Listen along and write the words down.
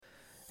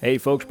Hey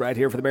folks, Brad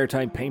here for the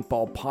Maritime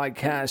Paintball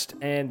Podcast,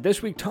 and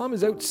this week Tom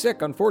is out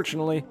sick,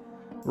 unfortunately.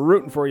 We're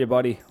rooting for you,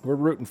 buddy. We're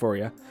rooting for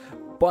you.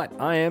 But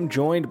I am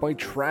joined by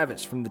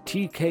Travis from the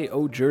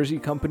TKO Jersey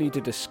Company to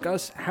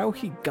discuss how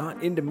he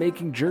got into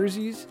making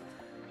jerseys.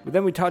 But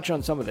then we touch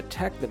on some of the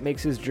tech that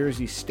makes his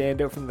jersey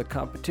stand out from the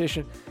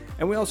competition,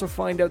 and we also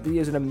find out that he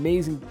has an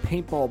amazing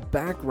paintball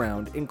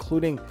background,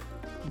 including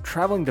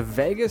traveling to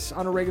Vegas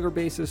on a regular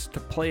basis to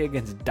play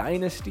against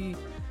Dynasty,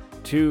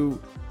 to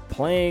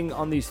playing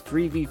on these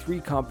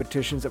 3v3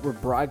 competitions that were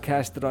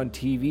broadcasted on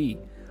TV.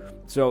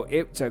 So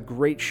it's a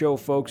great show,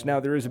 folks. Now,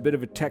 there is a bit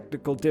of a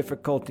technical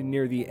difficulty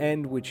near the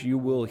end, which you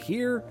will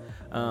hear,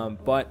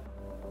 but,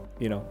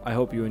 you know, I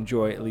hope you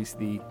enjoy at least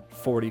the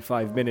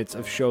 45 minutes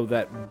of show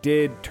that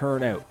did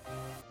turn out.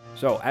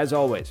 So, as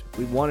always,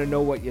 we want to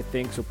know what you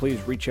think, so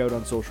please reach out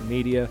on social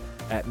media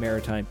at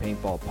Maritime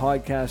Paintball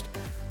Podcast,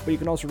 but you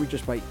can also reach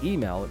us by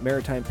email at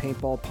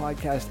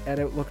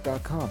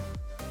maritimepaintballpodcast@outlook.com.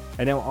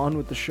 And now on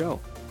with the show.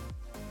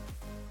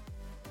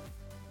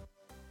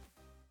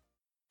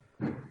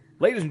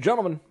 Ladies and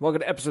gentlemen,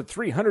 welcome to episode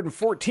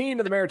 314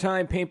 of the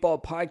Maritime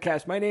Paintball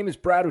Podcast. My name is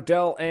Brad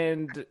O'Dell,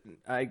 and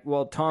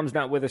Tom's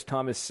not with us.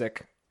 Tom is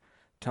sick.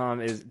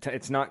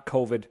 It's not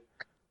COVID,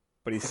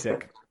 but he's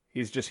sick.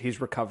 He's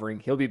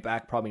recovering. He'll be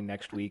back probably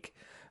next week,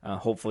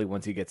 hopefully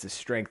once he gets his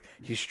strength.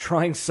 He's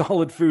trying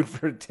solid food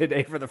for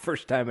today for the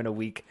first time in a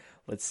week.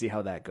 Let's see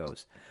how that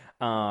goes.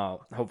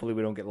 Hopefully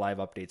we don't get live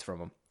updates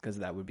from him, because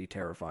that would be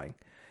terrifying.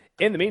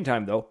 In the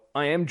meantime, though,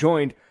 I am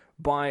joined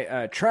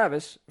by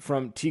Travis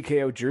from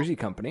TKO Jersey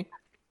Company.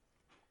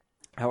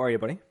 How are you,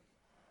 buddy?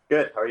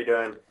 Good. How are you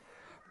doing?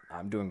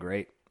 I'm doing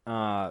great.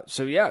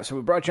 So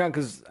we brought you on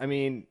because,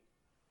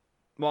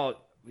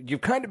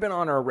 you've kind of been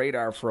on our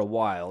radar for a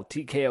while.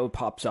 TKO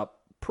pops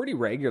up pretty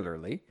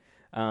regularly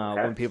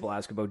when people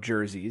ask about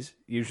jerseys.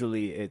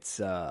 Usually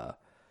it's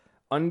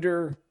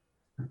under,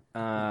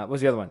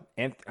 what's the other one?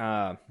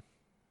 Anthrax?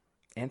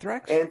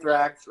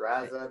 Anthrax,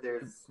 Raza.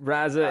 There's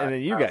Raza, and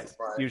then you guys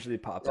Supply. usually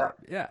pop up.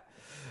 Yeah.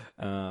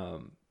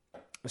 And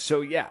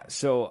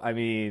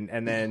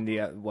then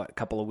a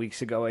couple of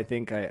weeks ago, I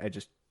think I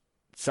just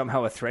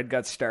somehow a thread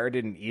got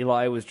started, and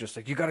Eli was just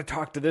like, "You got to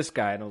talk to this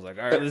guy," and I was like,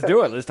 "All right, let's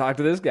do it. Let's talk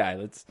to this guy.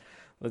 Let's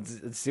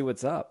see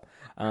what's up."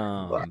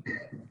 I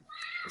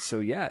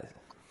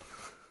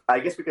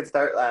guess we could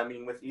start.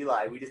 With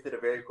Eli, we just did a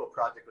very cool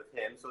project with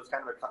him, so it's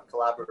kind of a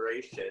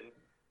collaboration.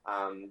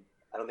 I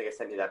don't think I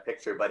sent you that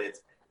picture, but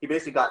he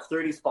basically got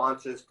 30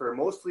 sponsors for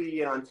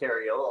mostly in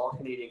Ontario, all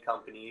Canadian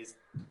companies,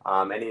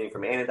 anything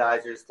from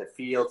anodizers to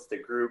fields to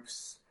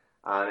groups.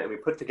 And we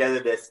put together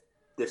this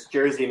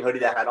jersey and hoodie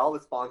that had all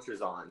the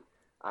sponsors on.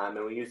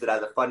 And we used it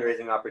as a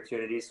fundraising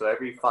opportunity. So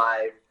every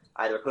 5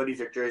 either hoodies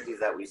or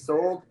jerseys that we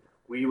sold,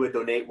 we would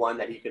donate one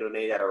that he could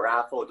donate at a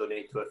raffle,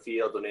 donate to a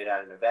field, donate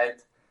at an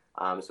event.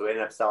 So we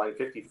ended up selling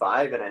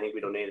 55, and I think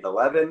we donated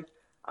 11.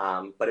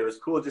 But it was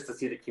cool just to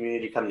see the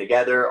community come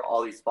together,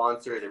 all these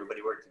sponsors,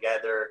 everybody work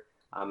together.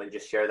 And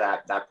just share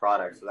that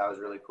product. So that was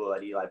really cool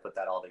that Eli put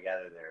that all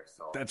together there.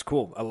 So that's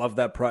cool. I love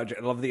that project.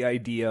 I love the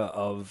idea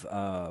of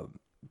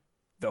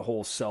the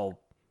whole sell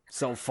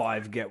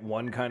 5 get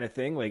 1 kind of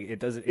thing. Like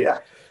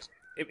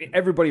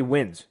everybody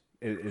wins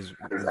is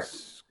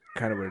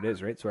kind of what it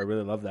is, right? So I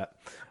really love that.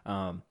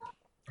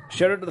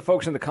 Shout out to the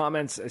folks in the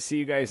comments. I see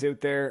you guys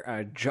out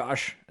there.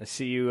 Josh, I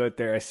see you out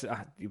there. I saw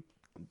you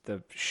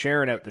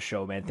sharing out the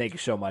show, man. Thank you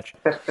so much.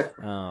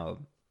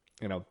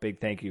 Big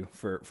thank you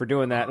for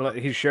doing that.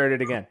 He shared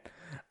it again.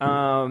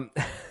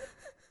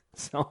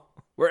 So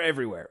we're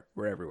everywhere.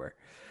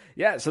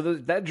 Yeah. So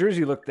that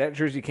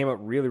jersey came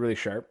out really, really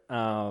sharp.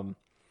 I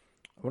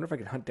wonder if I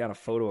can hunt down a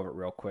photo of it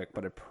real quick,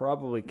 but I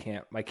probably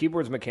can't. My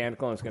keyboard's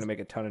mechanical, and it's going to make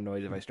a ton of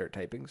noise if I start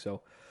typing.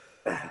 So,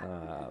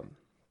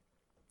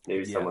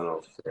 maybe someone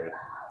else.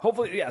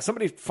 Hopefully,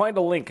 somebody find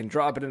a link and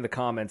drop it in the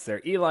comments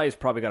there. Eli's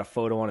probably got a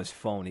photo on his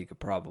phone. He could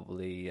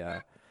probably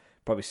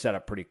set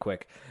up pretty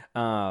quick.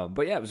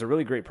 It was a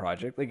really great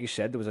project. Like you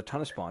said, there was a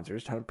ton of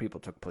sponsors, a ton of people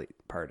took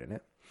part in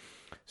it.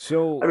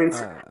 So,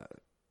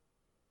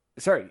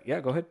 sorry,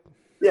 go ahead.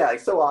 Yeah,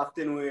 like so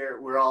often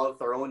we're all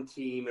with our own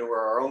team and we're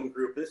our own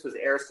group. This was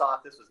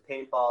airsoft, this was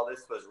paintball,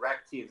 this was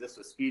rec teams, this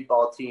was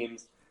speedball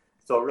teams.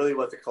 So it really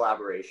was a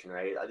collaboration,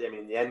 right? I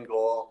mean, the end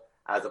goal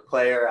as a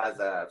player, as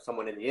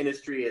someone in the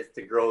industry, is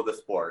to grow the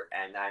sport.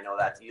 And I know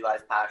that's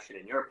Eli's passion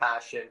and your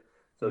passion.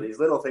 So these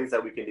little things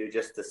that we can do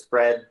just to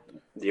spread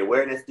the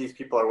awareness. These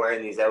people are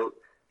wearing these out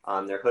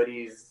on their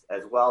hoodies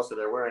as well. So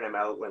they're wearing them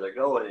out when they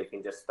go, and they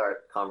can just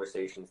start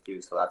conversations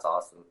too. So that's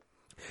awesome.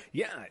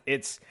 Yeah,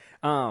 it's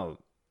man,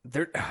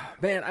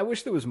 I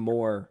wish there was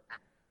more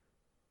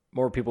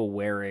people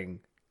wearing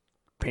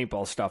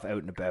paintball stuff out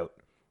and about.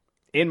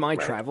 In my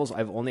travels,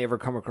 I've only ever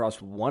come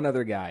across one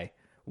other guy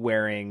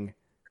wearing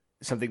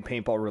something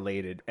paintball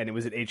related, and it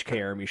was an HK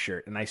Army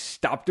shirt. And I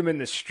stopped him in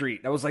the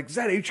street. And I was like, "Is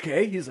that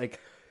HK?" He's like,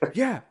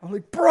 "Yeah." I'm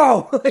like,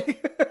 "Bro."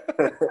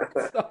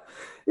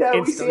 Yeah,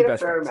 we see it a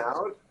fair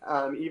amount.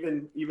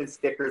 Even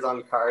stickers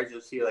on cars,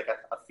 you'll see like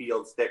a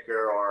field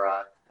sticker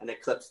or an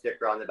Eclipse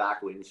sticker on the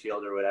back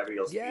windshield or whatever.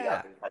 You'll speed Yeah.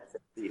 up and cut to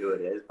see who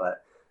it is.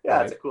 But yeah,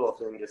 Right. it's a cool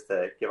thing just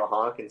to give a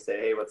honk and say,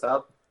 hey, what's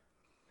up?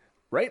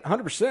 Right,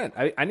 100%.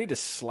 I need to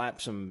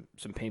slap some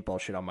paintball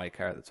shit on my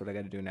car. That's what I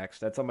got to do next.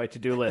 That's on my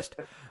to-do list.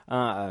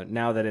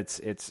 Now that it's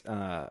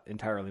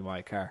entirely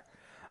my car.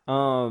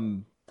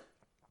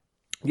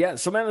 Yeah,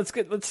 so man,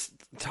 let's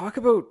talk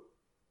about,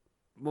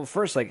 well,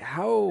 first, like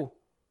how'd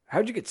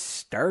you get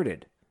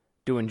started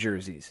doing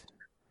jerseys?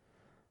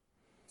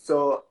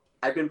 So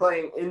I've been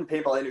playing in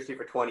paintball industry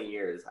for 20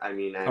 years. I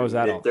mean, I'm Is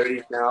that all?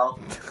 mid-30s now.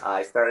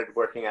 I started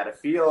working at a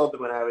field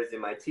when I was in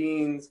my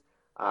teens.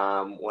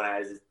 When I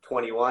was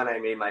 21, I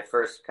made my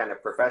first kind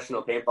of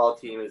professional paintball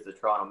team. It was the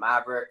Toronto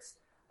Mavericks.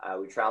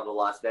 We traveled to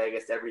Las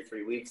Vegas every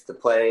 3 weeks to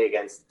play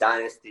against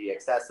Dynasty,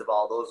 Excessive,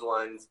 all those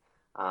ones.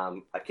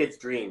 A kid's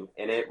dream.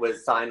 And it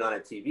was signed on a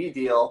TV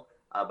deal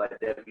by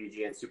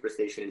WGN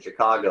Superstation in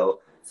Chicago.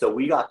 So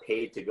we got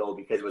paid to go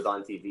because it was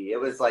on TV. It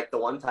was like the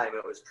one time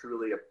it was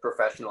truly a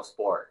professional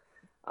sport.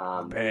 We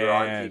were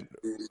on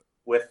TV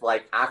with,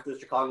 like, after the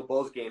Chicago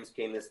Bulls games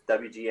came this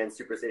WGN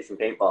Superstation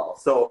paintball.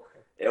 So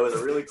it was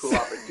a really cool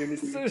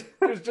opportunity. So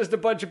there's just a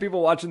bunch of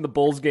people watching the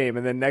Bulls game,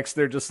 and then next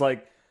they're just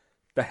like,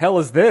 the hell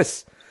is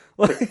this?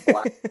 Blasting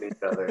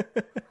each other.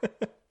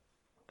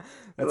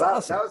 That's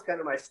awesome. That was kind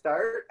of my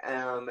start.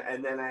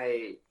 And then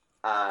I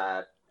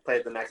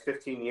played the next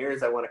 15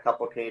 years. I won a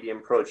couple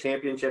Canadian Pro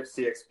Championships,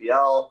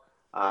 CXPL,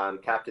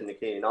 captained the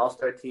Canadian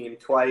All-Star team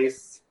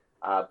twice,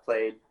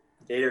 played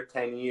 8 or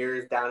 10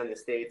 years down in the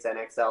States,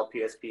 NXL,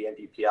 PSP, and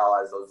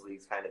PPL as those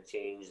leagues kind of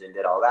changed and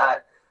did all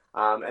that.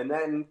 And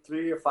then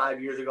 3 or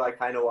 5 years ago, I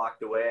kind of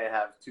walked away. I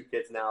have 2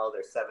 kids now.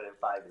 They're 7 and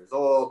 5 years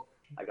old.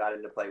 I got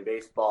into playing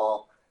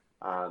baseball.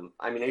 I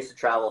used to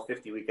travel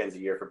 50 weekends a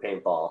year for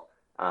paintball.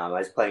 I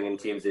was playing in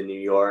teams in New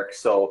York.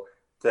 So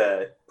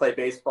to play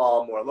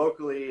baseball more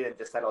locally and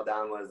just settle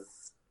down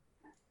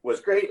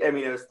was great. I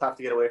mean, it was tough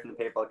to get away from the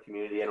paintball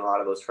community, and a lot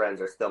of those friends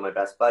are still my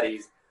best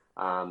buddies.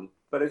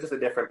 But it was just a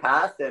different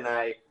path, and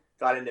I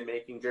got into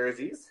making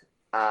jerseys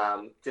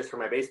just for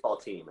my baseball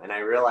team. And I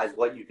realized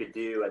what you could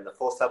do and the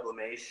full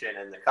sublimation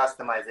and the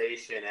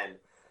customization, and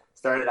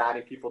started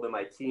adding people to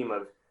my team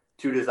of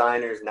 2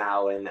 designers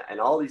now and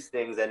all these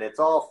things. And it's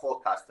all full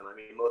custom. I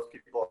mean, most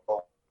people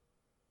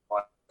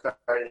are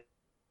starting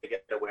to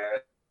get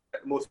aware,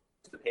 most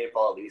of the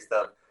paintball at least,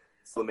 of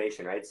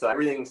sublimation, right? So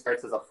everything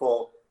starts as a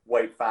full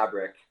white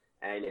fabric,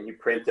 and you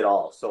print it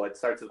all. So it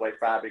starts as white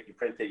fabric, you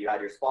print it, you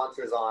add your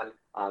sponsors on.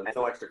 It's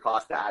no extra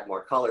cost to add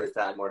more colors,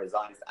 to add more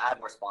designs, to add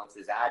more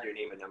sponsors, to add your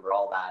name and number,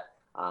 all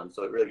that.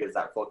 So it really gives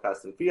that full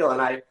custom feel.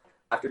 And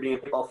after being in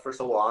paintball for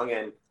so long,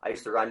 and I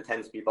used to run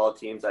 10 speedball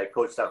teams, I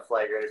coached up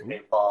Flag Raiders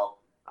paintball.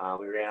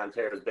 We ran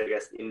Ontario's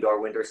biggest indoor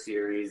winter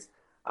series.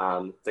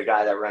 The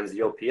guy that runs the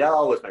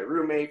OPL was my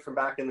roommate from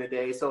back in the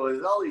day. So it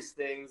was all these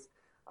things.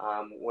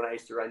 When I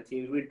used to run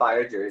teams, we'd buy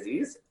our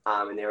jerseys,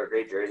 and they were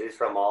great jerseys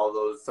from all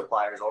those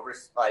suppliers over,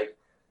 like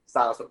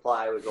Style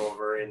Supply was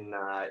over in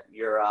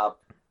Europe,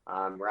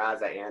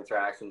 Raza,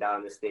 Anthrax, and down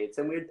in the States,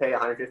 and we'd pay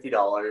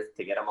 $150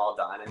 to get them all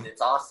done, and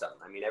it's awesome.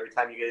 I mean, every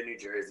time you get a new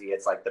jersey,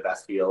 it's like the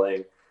best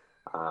feeling.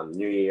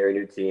 New year,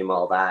 new team,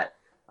 all that.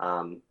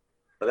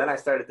 But then I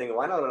started thinking,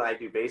 why don't I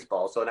do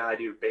baseball? So now I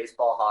do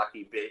baseball,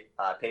 hockey,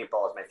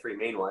 paintball is my 3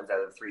 main ones out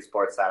of the 3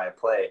 sports that I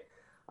play.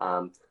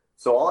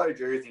 So all our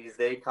jerseys,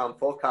 they come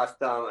full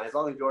custom, as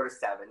long as you order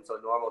 7, so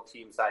normal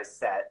team size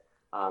set,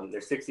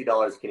 they're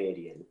 $60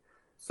 Canadian.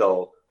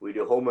 So we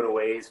do home and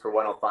aways for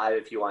 $105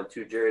 if you want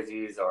 2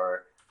 jerseys,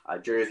 or a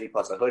jersey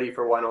plus a hoodie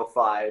for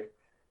 $105.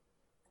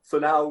 So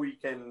now we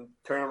can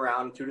turn them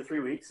around in 2 to 3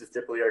 weeks is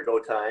typically our go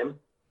time.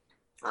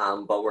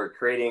 But we're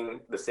creating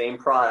the same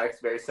products,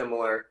 very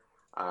similar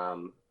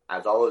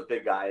as all those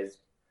big guys.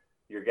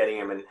 You're getting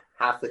them in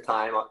half the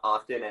time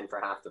often and for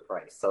half the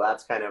price. So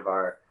that's kind of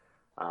our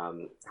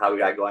how we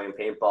got going in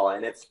paintball,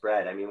 and it's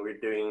spread. I mean, we're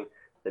doing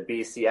the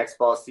BC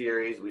X-Ball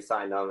series. We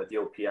signed on with the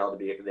OPL to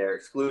be their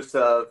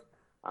exclusive.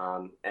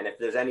 And if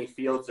there's any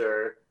fields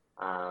or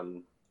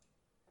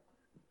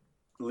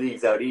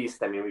leagues out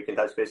east, I mean, we can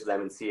touch base with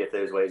them and see if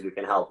there's ways we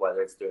can help,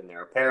 whether it's doing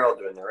their apparel,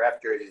 doing their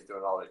ref jerseys,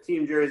 doing all their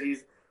team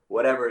jerseys,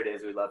 whatever it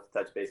is. We'd love to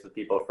touch base with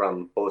people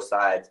from both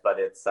sides, but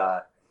it's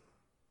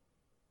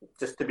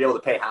just to be able to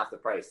pay half the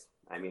price.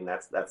 I mean,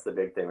 that's the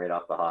big thing right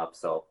off the hop.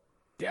 So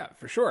yeah,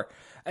 for sure.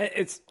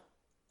 It's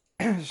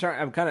sorry,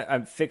 I'm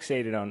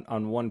fixated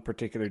on one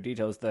particular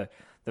detail. Is the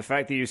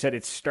fact that you said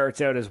it starts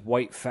out as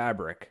white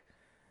fabric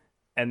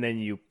and then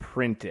you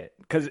print it,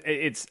 because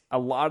it's a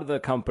lot of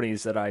the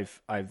companies that I've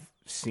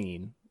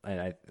seen,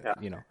 and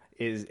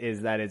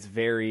is that it's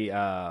very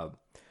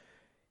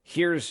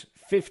here's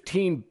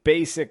 15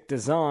 basic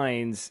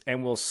designs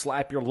and we'll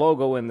slap your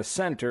logo in the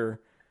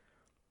center,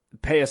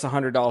 pay us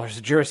 $100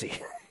 a jersey.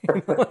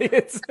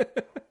 It's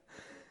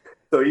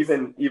So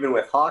even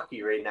with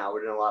hockey right now,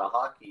 we're doing a lot of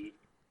hockey.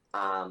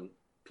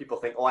 People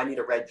think, oh, I need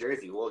a red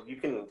jersey. Well, you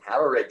can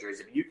have a red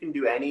jersey, but you can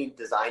do any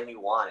design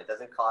you want. It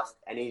doesn't cost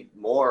any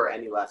more or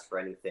any less for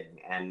anything.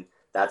 And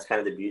that's kind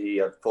of the beauty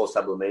of full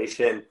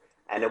sublimation.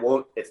 And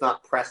it's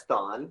not pressed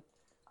on.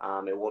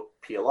 It won't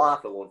peel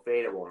off, it won't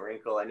fade, it won't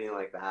wrinkle, anything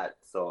like that.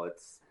 So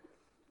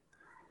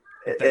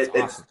That's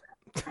awesome.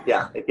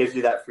 it gives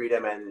you that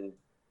freedom, and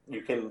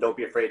don't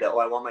be afraid that,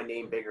 I want my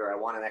name bigger, I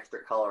want an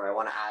extra color, I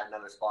want to add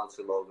another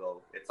sponsor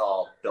logo. It's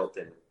all built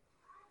in.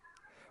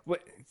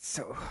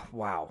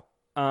 Wow.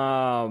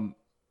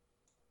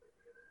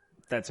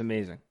 That's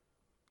amazing.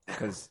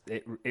 Because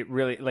it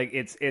really, like,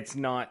 it's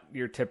not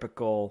your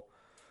typical,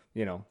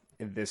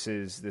 this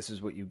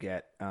is what you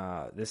get.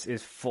 This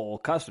is full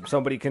custom.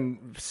 Somebody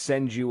can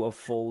send you a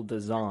full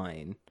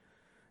design,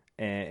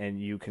 and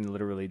you can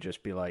literally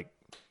just be like,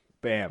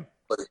 bam,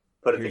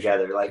 put it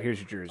together. Here's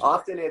your jersey.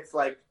 Often it's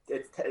like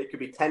it could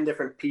be 10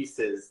 different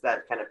pieces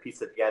that kind of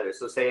piece it together.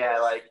 So say I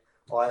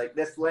like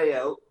this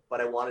layout,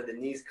 but I wanted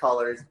in these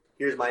colors.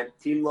 Here's my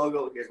team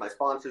logo. Here's my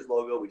sponsor's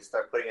logo. We just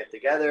start putting it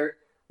together.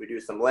 We do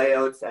some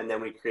layouts, and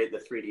then we create the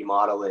 3D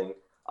modeling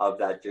of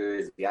that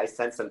jersey. I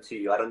sent some to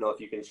you. I don't know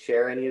if you can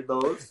share any of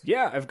those.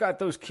 Yeah, I've got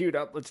those queued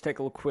up. Let's take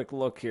a quick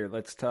look here.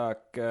 Let's talk,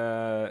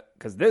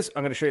 because this,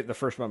 I'm going to show you the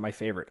first one. My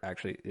favorite,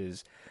 actually,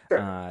 is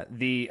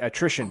the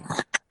attrition.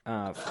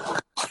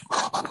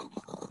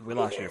 We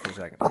lost you for a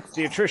second.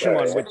 The attrition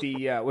one with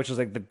the, which is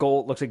like the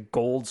gold, looks like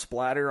gold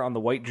splatter on the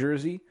white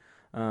jersey.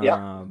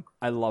 I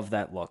love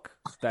that look.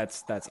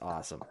 That's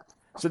awesome.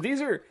 So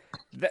these are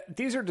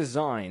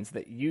designs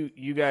that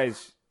you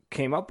guys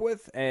came up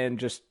with, and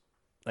just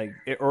like,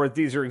 or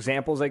these are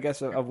examples, I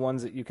guess, of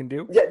ones that you can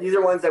do. Yeah, these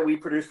are ones that we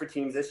produce for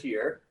teams this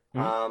year.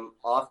 Mm-hmm.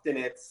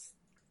 Often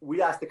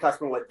we ask the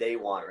customer what they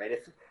want, right?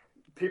 If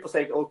people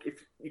say,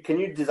 can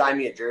you design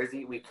me a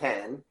jersey? We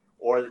can.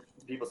 Or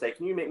people say,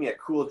 can you make me a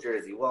cool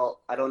jersey? Well,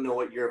 I don't know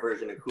what your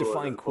version of cool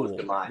Define is opposed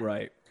to mine.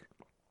 Right.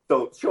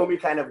 So show me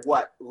kind of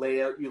what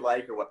layout you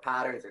like, or what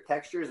patterns or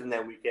textures, and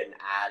then we can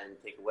add and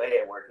take away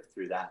and work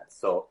through that.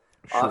 So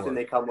often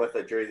they come with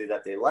a jersey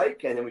that they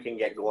like, and then we can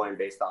get going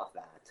based off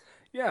that.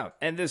 Yeah,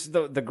 and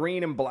the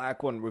green and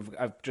black one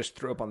I've just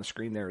threw up on the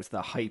screen there is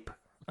the Hype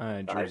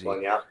jersey,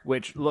 one, yeah.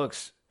 Which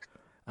looks,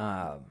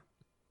 man,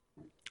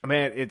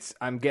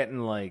 I'm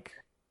getting like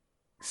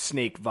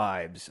Snake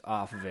vibes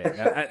off of it,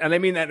 and I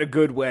mean that in a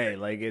good way.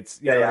 Like, it's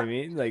you know what I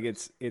mean. Like,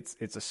 it's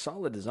a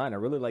solid design. I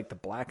really like the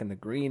black and the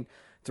green.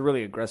 It's a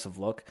really aggressive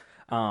look.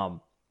 I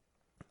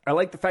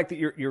like the fact that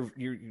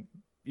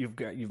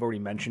you've already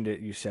mentioned it.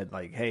 You said,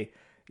 like, hey,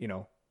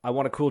 I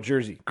want a cool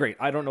jersey. Great.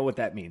 I don't know what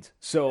that means.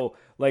 So,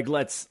 like,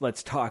 let's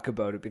talk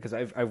about it, because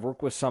I've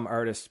worked with some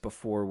artists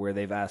before where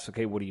they've asked,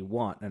 okay, what do you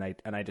want? And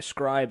I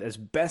describe as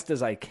best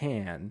as I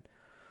can.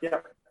 Yeah.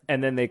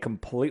 And then they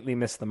completely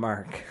miss the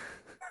mark.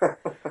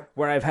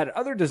 Where I've had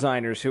other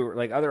designers who are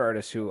like other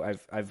artists who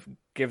I've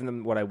given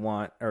them what I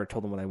want, or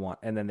told them what I want,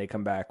 and then they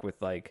come back with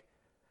like,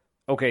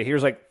 okay,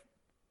 here's like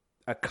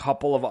a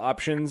couple of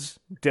options.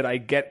 Did I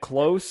get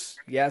close?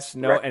 Yes,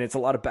 no. Right. And it's a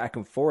lot of back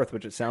and forth,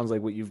 which it sounds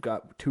like what you've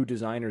got two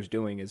designers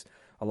doing is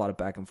a lot of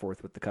back and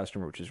forth with the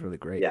customer, which is really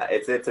great. Yeah,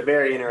 it's a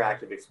very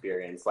interactive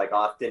experience. Like,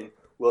 often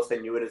we'll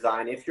send you a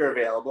design if you're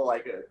available,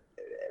 like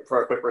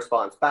for a quick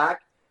response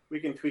back. We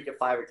can tweak it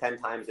 5 or 10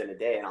 times in a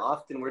day, and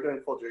often we're doing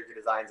full jersey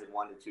designs in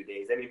 1 to 2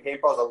 days. I mean,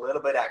 paintball's a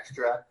little bit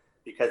extra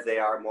because they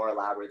are more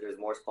elaborate. There's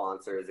more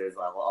sponsors. There's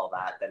all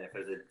that than if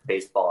it's a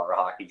baseball or a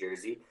hockey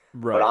jersey.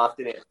 Right. But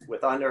often it's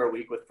with under a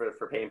week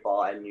for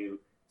paintball, and you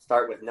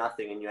start with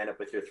nothing and you end up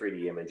with your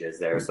 3D images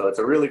there. So it's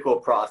a really cool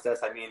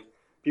process. I mean,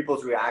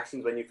 people's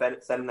reactions when you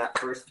send them that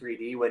first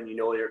 3D when you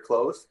know you're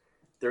close,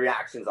 the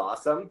reaction's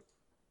awesome.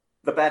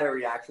 The better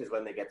reaction is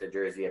when they get the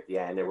jersey at the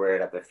end and wear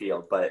it at the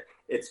field. But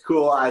it's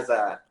cool as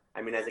a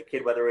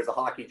kid, whether it was a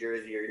hockey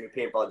jersey or a new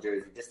paintball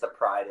jersey, just the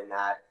pride in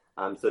that.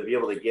 So to be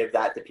able to give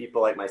that to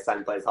people, like my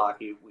son plays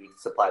hockey, we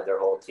supplied their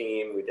whole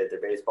team, we did their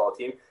baseball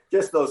team,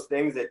 just those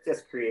things, it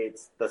just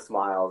creates the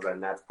smiles,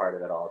 and that's part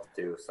of it all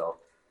too. So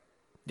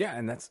yeah,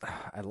 and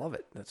I love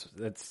it.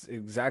 That's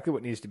exactly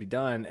what needs to be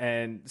done.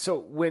 And so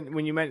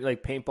when you meant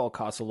like paintball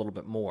costs a little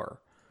bit more,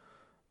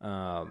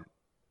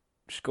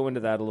 just go into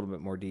that a little bit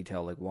more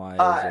detail. Like,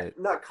 why is it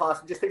not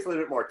cost? It just takes a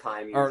little bit more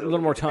time. Or a little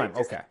more time.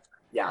 Okay.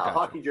 Yeah, gotcha. A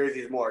hockey jersey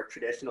is more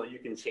traditional. You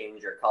can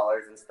change your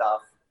colors and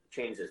stuff,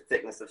 change the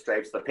thickness of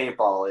stripes. But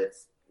paintball,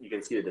 you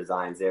can see the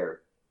designs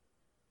there.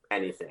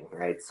 Anything,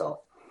 right?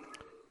 So.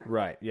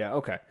 Right. Yeah.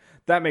 Okay.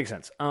 That makes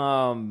sense.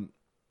 Do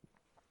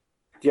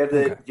you have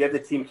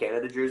the Team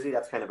Canada jersey?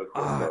 That's kind of a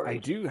cool story. I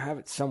do have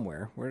it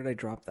somewhere. Where did I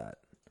drop that?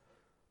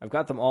 I've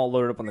got them all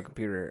loaded up on the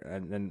computer,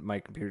 and then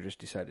my computer just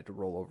decided to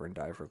roll over and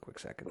die for a quick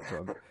second.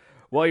 So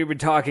while you've been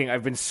talking,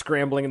 I've been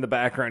scrambling in the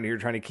background here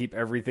trying to keep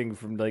everything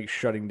from like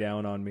shutting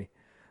down on me.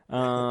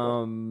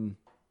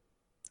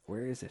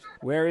 Where is it?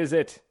 Where is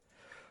it?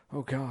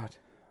 Oh God.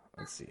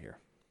 Let's see here.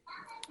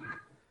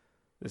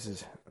 This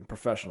is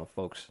professional,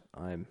 folks.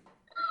 I'm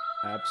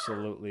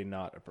absolutely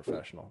not a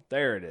professional.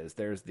 There it is.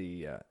 There's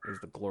the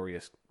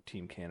glorious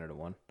Team Canada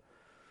one.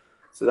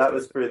 So that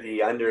was for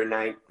the under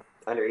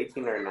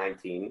 18 or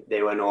 19.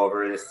 They went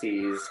over this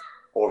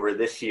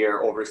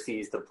year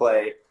overseas to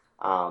play.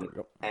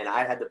 And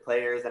I had the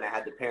players and I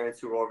had the parents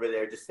who were over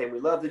there just saying,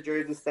 we love the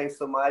jerseys, thanks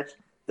so much.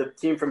 the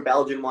team from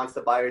Belgium wants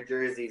to buy our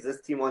jerseys.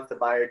 This team wants to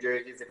buy our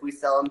jerseys. If we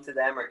sell them to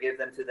them or give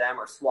them to them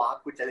or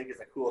swap, which I think is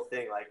a cool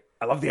thing. Like,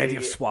 I love the idea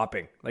of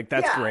swapping. Like,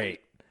 that's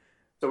great.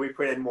 So we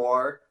printed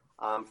more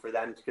for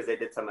them because they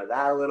did some of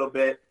that a little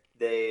bit.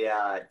 They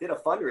did a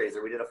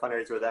fundraiser. We did a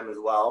fundraiser with them as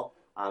well.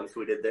 So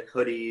we did the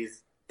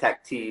hoodies,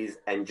 tech tees,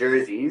 and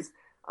jerseys.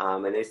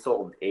 And they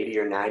sold 80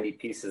 or 90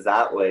 pieces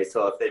that way.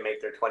 So if they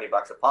make their $20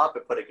 a pop,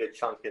 it put a good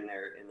chunk in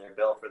their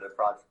bill for their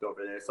project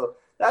over there. So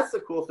that's the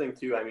cool thing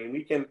too. I mean,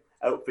 we can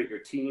outfit your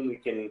team. We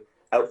can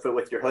outfit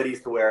with your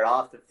hoodies to wear it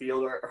off the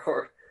field,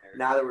 or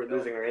now that we're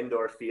losing our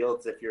indoor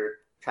fields, if you're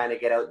trying to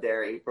get out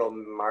there April,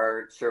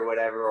 March, or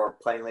whatever, or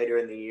playing later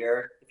in the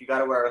year, if you got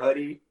to wear a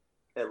hoodie,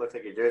 it looks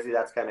like a jersey.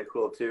 That's kind of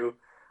cool too.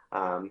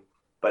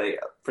 But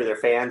for their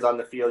fans on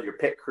the field, your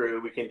pit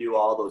crew, we can do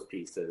all those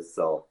pieces.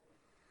 So.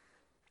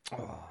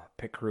 Oh,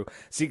 pit crew.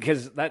 See,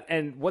 because that,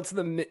 and what's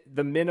the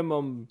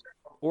minimum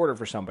order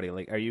for somebody?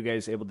 Like, are you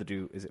guys able to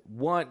do? Is it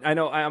one? I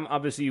know. I'm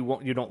obviously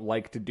you don't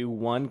like to do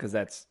one because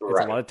it's a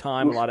lot of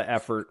time, a lot of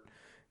effort.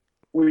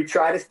 We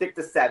try to stick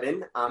to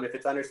 7. If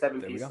it's under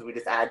 7 pieces, we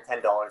just add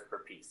 $10 per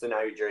piece. So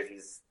now your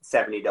jersey's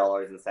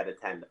 $70 instead of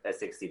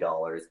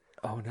 $60.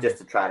 Oh, no. Just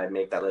to try to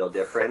make that little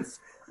difference.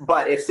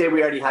 But if, say,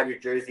 we already have your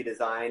jersey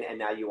design and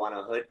now you want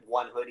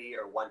one hoodie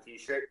or one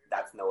T-shirt,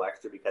 that's no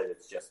extra because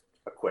it's just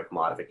a quick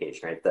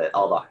modification, right?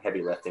 All the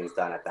heavy lifting's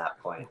done at that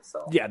point.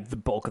 So yeah, the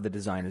bulk of the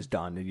design is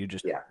done, and you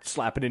just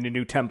slap it in a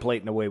new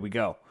template, and away we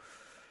go.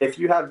 If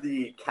you have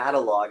the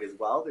catalog as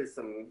well, there's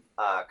some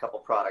couple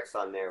products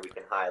on there we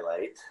can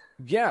highlight.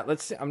 Yeah,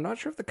 let's see. I'm not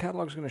sure if the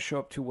catalog's going to show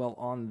up too well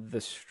on the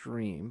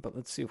stream, but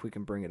let's see if we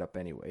can bring it up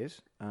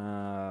anyways.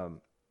 Yeah,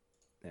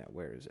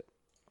 where is it?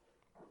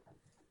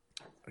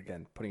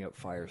 Again, putting out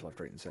fires left,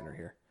 right, and center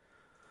here.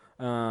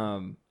 I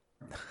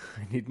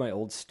need my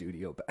old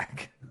studio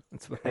back.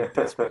 That's what I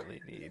desperately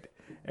need.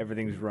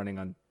 Everything's running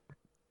on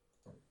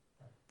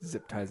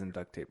zip ties and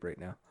duct tape right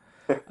now.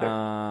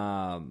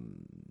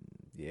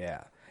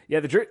 Yeah.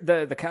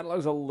 The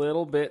catalog's a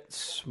little bit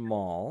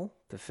small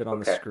to fit on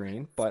the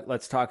screen, but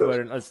let's talk about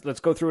it. Let's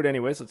go through it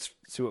anyways. Let's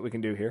see what we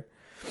can do here.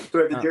 So we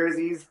have the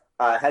jerseys,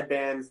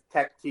 headbands,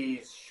 tech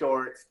tees,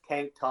 shorts,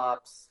 tank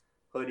tops,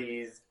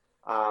 hoodies.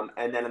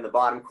 And then in the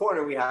bottom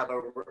corner, we have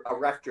a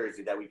ref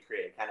jersey that we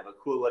created, kind of a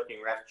cool looking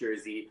ref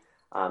jersey,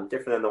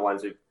 different than the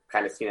ones we've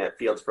kind of seen at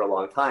fields for a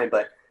long time.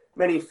 But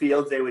many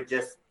fields, they would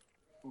just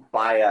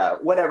buy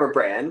whatever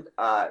brand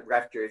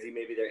ref jersey.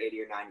 Maybe they're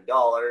 $80 or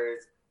 $90,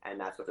 and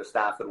that's what their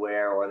staff would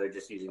wear, or they're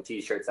just using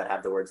T-shirts that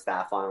have the word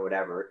staff on or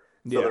whatever.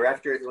 So the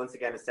ref jersey, once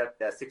again, is set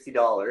at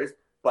 $60.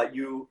 But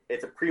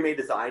it's a pre-made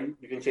design.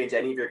 You can change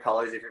any of your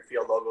colors. If your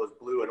field logo is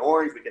blue and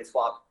orange, we can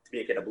swap to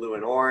make it a blue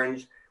and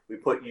orange. We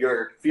put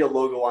your field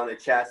logo on the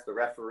chest, the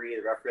referee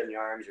on the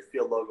arms, your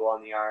field logo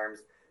on the arms.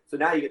 So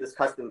now you get this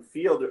custom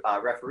field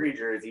referee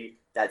jersey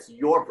that's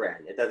your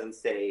brand. It doesn't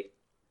say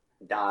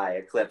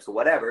Dye, Eclipse, or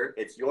whatever.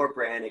 It's your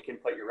brand. It can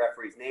put your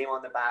referee's name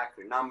on the back,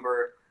 their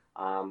number.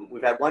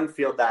 We've had one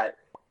field that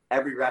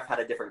every ref had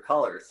a different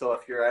color. So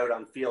if you're out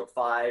on field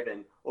 5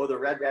 and, the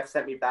red ref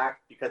sent me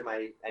back because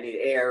I need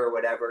air or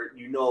whatever,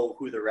 you know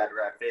who the red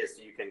ref is,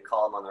 so you can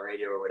call them on the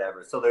radio or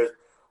whatever. So there's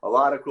a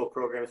lot of cool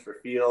programs for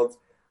fields.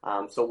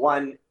 So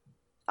one,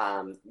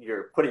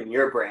 you're putting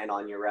your brand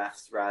on your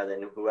refs rather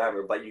than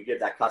whoever, but you give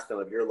that custom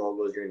of your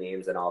logos, your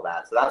names, and all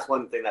that. So that's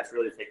one thing that's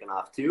really taken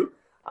off too,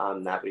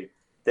 that we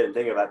didn't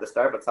think of at the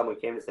start, but someone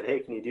came and said, hey,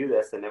 can you do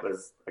this? And it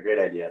was a great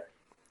idea.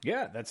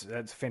 Yeah, that's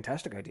a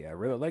fantastic idea. I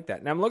really like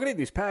that. Now I'm looking at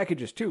these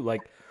packages too. Like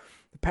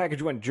the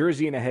package one,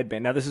 jersey and a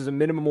headband. Now this is a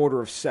minimum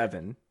order of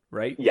 7,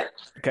 right? Yeah.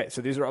 Okay,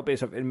 so these are all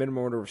based off a minimum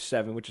order of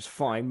 7, which is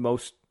fine.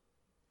 Most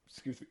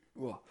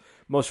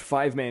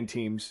 5-man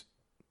teams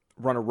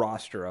run a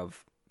roster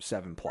of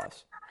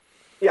 7+.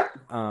 Yeah.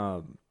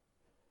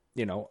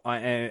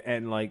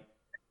 And like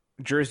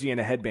jersey and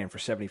a headband for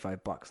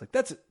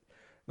 $75.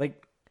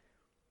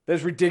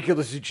 That's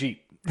ridiculously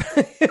cheap.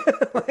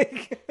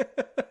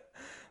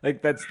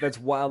 That's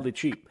wildly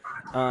cheap.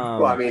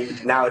 Well, I mean,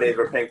 nowadays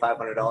we're paying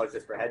 $500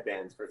 just for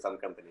headbands for some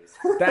companies.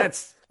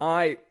 That's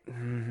another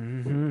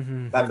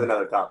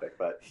topic,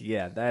 but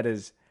yeah, that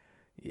is,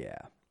 yeah.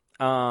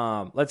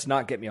 Let's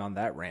not get me on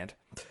that rant.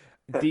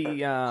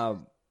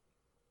 The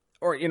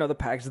the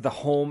packs of the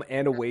home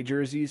and away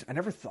jerseys. I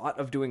never thought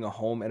of doing a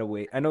home and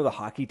away. I know the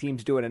hockey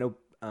teams do it. I know.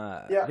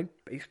 I think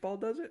baseball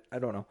does it. I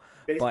don't know.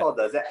 Baseball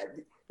does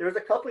it. There was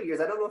a couple of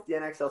years. I don't know if the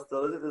NXL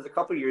still does it. There's a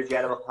couple of years you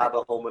had to have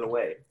a home and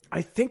away.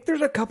 I think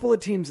there's a couple of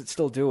teams that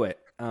still do it.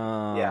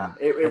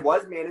 It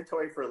was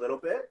mandatory for a little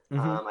bit.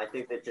 Mm-hmm. I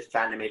think they're just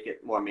trying to make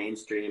it more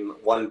mainstream.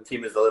 One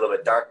team is a little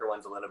bit darker,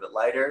 one's a little bit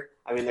lighter.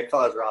 I mean, the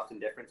colors are often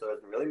different, so it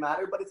doesn't really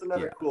matter. But it's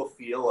another cool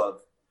feel of.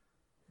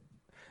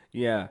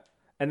 Yeah,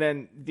 and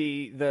then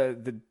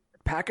the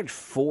package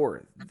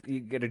 4, you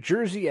get a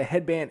jersey, a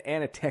headband,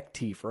 and a tech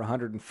tee for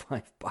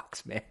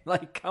 $105, man.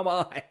 Like, come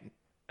on.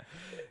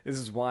 This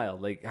is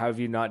wild. Like, how have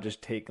you not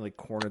just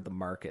cornered the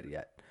market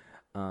yet?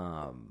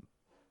 I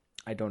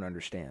don't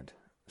understand.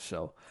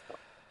 So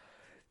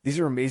these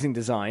are amazing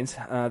designs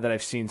that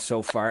I've seen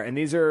so far, and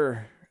these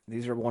are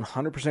These are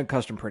 100%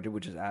 custom printed,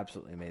 which is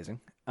absolutely amazing.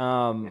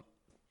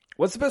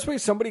 What's the best way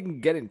somebody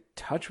can get in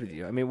touch with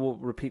you? I mean, we'll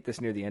repeat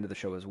this near the end of the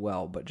show as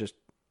well, but just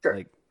Sure.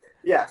 like,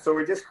 Yeah, so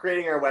we're just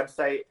creating our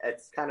website.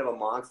 It's kind of a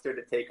monster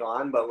to take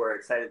on, but we're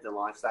excited to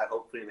launch that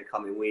hopefully in the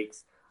coming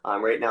weeks.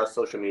 Right now,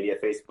 social media,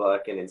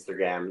 Facebook and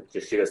Instagram,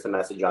 just shoot us a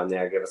message on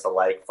there, give us a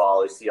like,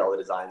 follow, see all the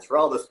designs for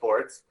all the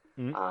sports.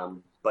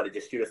 But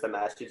just shoot us a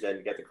message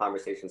and get the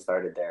conversation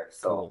started there.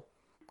 So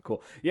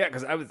cool. Yeah,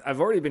 because I've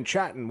already been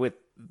chatting with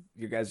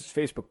your guys'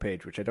 Facebook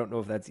page, which I don't know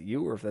if that's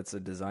you or if that's a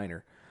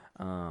designer.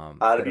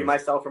 It'll be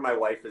myself or my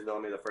wife is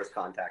normally the first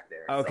contact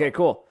there. Okay, so.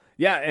 Cool.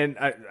 Yeah, and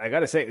I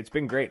gotta say it's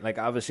been great. Like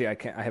obviously I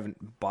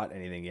haven't bought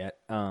anything yet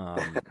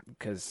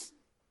because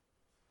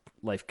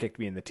life kicked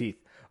me in the teeth.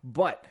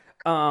 But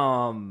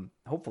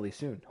hopefully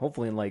soon.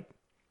 Hopefully in like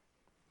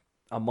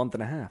a month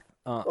and a half.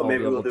 Well,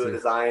 maybe we'll do a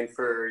design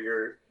for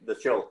the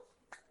show.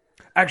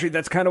 Actually,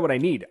 that's kind of what I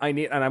need.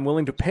 And I'm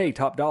willing to pay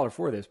top dollar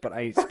for this, but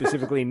I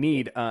specifically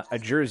need a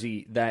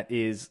jersey that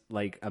is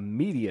like a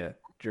media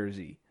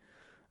jersey.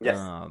 Yes.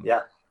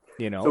 Yeah.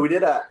 You know. So we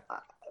did a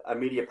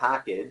media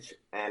package,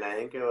 and I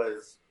think it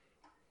was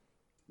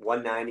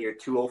 $190 or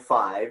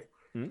 $205.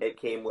 It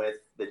came with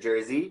the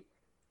jersey,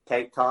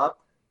 tank top,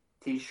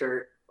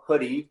 t-shirt,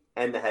 hoodie,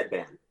 and the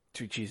headband.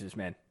 Two cheeses,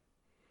 man.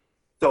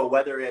 So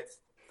whether it's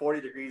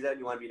 40 degrees out and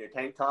you want to be in your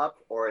tank top,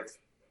 or it's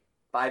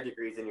 5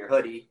 degrees in your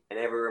hoodie, and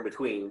everywhere in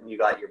between, you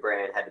got your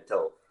brand head to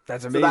toe.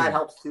 That's amazing. So that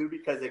helps too,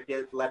 because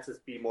it lets us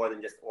be more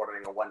than just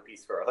ordering a one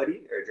piece for a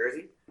hoodie or a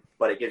jersey,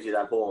 but it gives you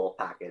that whole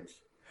package.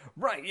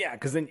 Right, yeah,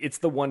 because then it's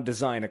the one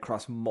design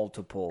across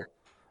multiple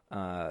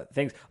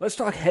things. Let's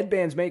talk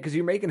headbands, mate, because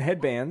you're making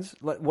headbands.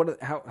 What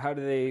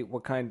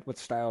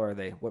style are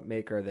they? What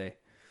make are they?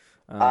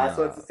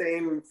 So it's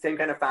the same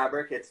kind of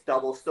fabric. It's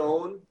double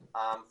stone,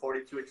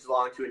 42 inches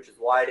long, 2 inches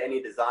wide. Any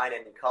design,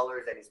 any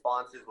colors, any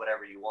sponsors,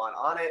 whatever you want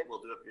on it,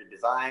 we'll do it for your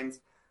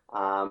designs.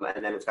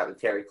 And then it's got the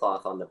terry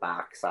cloth on the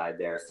back side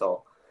there.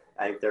 So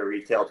I think they're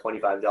retail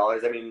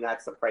 $25. I mean,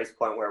 that's the price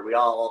point where we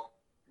all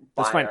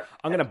buy. That's fine.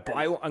 I'm gonna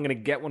buy one. I'm gonna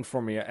get one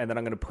from you, and then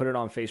I'm gonna put it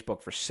on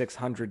Facebook for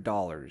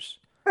 $600.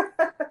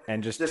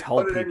 And just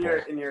tell put it people,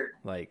 in your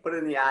like, put it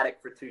in the attic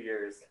for 2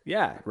 years.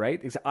 Yeah,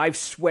 right. I've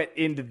sweat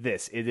into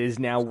this. It is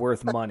now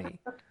worth money.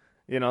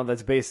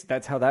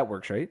 That's how that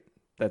works, right?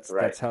 That's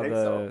how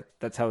the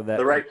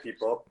right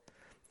people.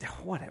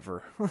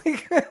 Whatever.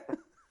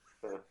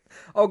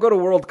 I'll go to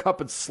World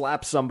Cup and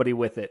slap somebody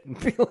with it and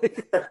be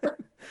like,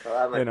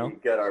 well, that might be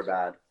good or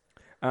bad.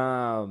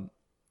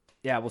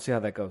 Yeah, we'll see how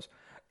that goes.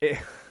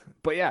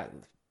 But yeah.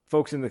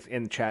 Folks in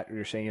the chat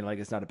are saying like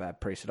it's not a bad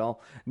price at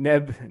all.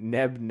 Neb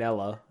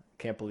Nella,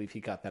 can't believe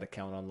he got that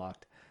account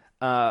unlocked.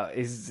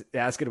 Is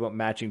asking about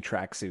matching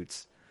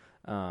tracksuits.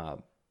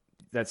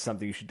 That's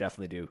something you should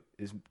definitely do.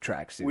 Is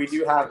tracksuits. We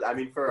do have. I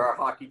mean, for our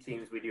hockey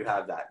teams, we do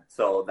have that.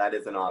 So that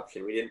is an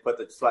option. We didn't put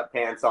the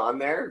sweatpants on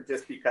there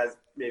just because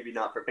maybe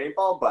not for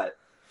paintball, but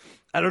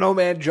I don't know,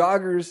 man.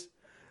 Joggers.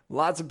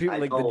 Lots of people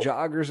the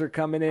joggers are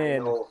coming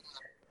in.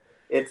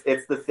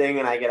 It's the thing,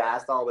 and I get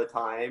asked all the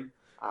time.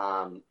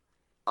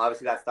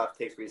 Obviously, that stuff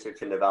takes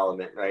research and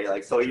development, right?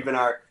 Like, so even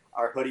our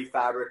hoodie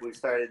fabric, we've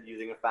started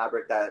using a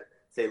fabric that,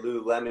 say,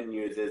 Lululemon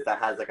uses that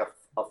has like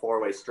a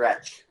four-way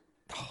stretch,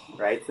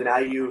 right? So now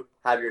you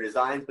have your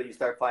designs, but you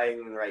start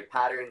finding the right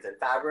patterns and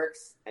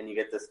fabrics, and you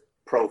get this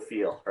pro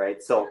feel,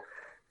 right? So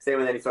same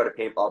with any sort of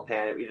paintball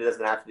pan. It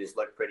doesn't have to just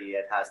look pretty.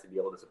 It has to be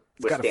able to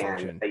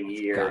withstand a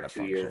year,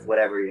 2 years,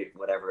 whatever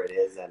it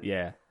is. And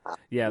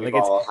like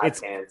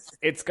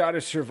it's got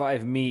to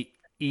survive me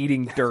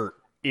eating dirt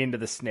into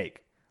the snake.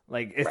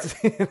 Like it's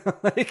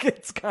like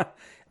it's got.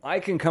 I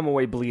can come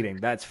away bleeding.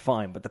 That's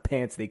fine, but the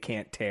pants they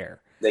can't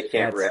tear. They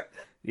can't rip.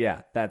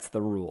 Yeah, that's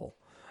the rule.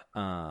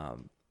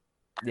 But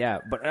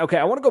okay,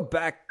 I want to go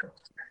back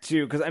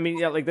to because I mean,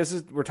 like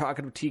we're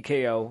talking about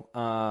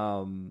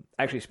TKO.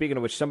 Actually, speaking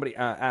of which, somebody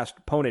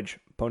asked Ponage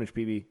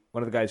PB,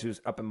 one of the guys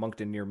who's up in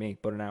Moncton near me,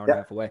 about an hour and a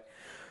half away,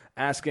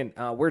 asking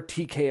where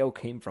TKO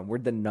came from.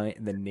 Where'd the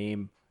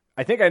name?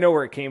 I think I know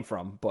where it came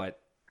from, but.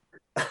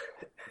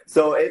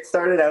 So it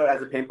started out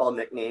as a paintball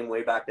nickname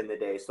way back in the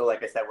day. So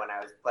like I said, when I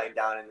was playing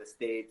down in the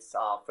States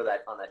on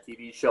that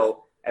TV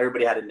show,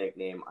 everybody had a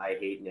nickname. I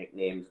hate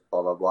nicknames,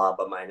 blah, blah, blah,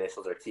 but my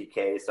initials are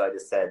TK. So I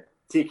just said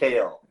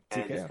TKO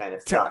and just kind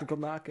of stuck. Technical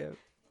knockout.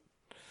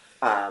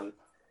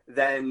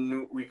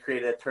 Then we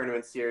created a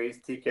tournament series,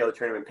 TKO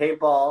Tournament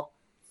Paintball.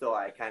 So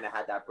I kind of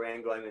had that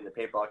brand going in the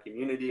paintball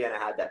community, and I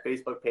had that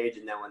Facebook page.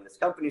 And then when this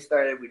company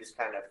started, we just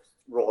kind of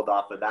rolled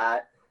off of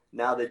that.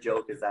 Now the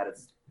joke is that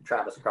it's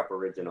Travis Krupp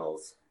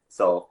Originals.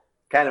 So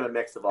kind of a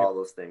mix of all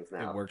those things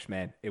now. It works,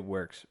 man. It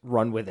works.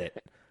 Run with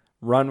it.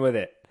 Run with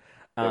it.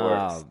 It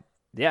works.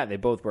 Yeah, they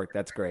both work.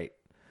 That's great.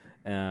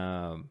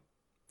 Also,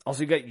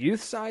 you got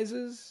youth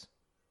sizes?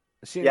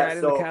 In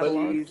the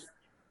catalog?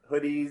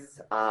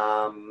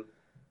 Hoodies,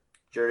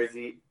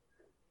 jersey.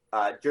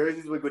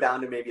 Jerseys would go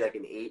down to maybe like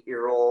an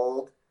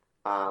 8-year-old.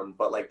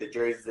 But like the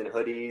jerseys and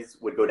hoodies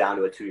would go down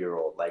to a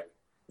 2-year-old. Like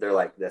they're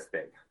like this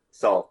big.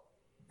 So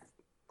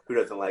who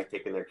doesn't like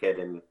taking their kid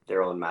in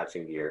their own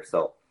matching gear?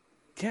 So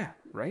Yeah,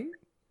 right.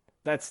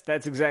 That's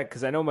exact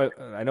because I know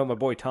my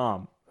boy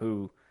Tom,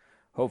 who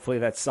hopefully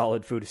that's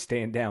solid food is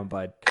staying down,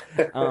 bud.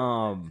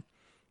 Um,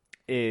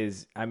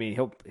 is I mean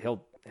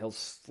he'll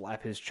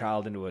slap his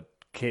child into a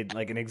kid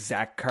like an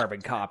exact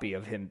carbon copy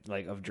of him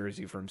like of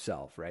Jersey for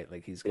himself, right?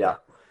 Like Yeah.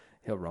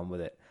 he'll run with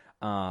it.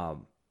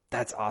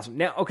 That's awesome.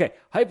 Now, okay,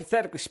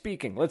 hypothetically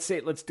speaking, let's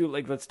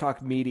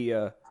talk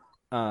media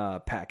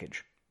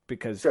package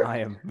because Sure. I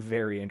am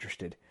very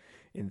interested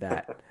in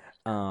that.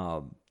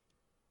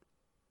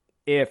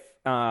 If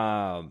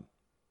how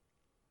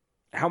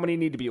many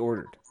need to be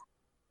ordered?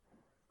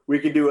 We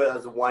could do it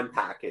as one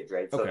package,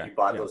 right? So Okay, if you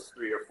bought yeah. those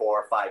 3 or 4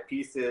 or 5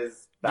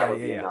 pieces, that would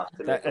be enough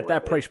to make it At worth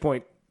that it. price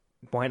point,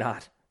 why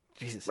not?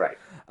 Jesus. Right.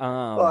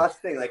 Well, that's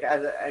the thing. Like,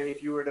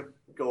 if you were to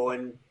go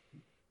and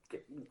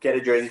get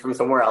a jersey from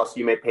somewhere else,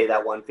 you may pay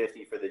that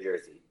 $150 for the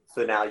jersey.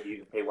 So now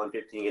you pay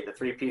 $150 and get the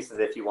 3 pieces.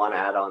 If you want to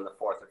add on the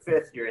 4th or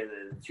 5th, you're in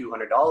the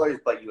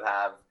 $200, but you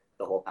have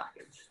the whole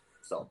package.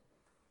 So.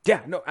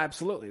 Yeah, no,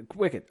 absolutely.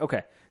 Wicked.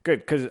 Okay, good.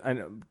 Because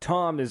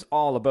Tom is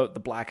all about the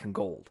black and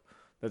gold.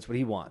 That's what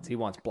he wants. He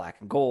wants black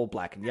and gold,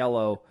 black and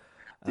yellow.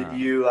 Did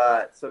you,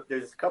 so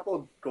there's a couple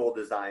of gold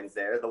designs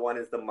there. The one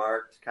is the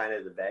marked kind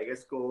of the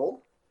Vegas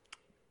gold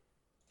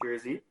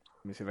jersey.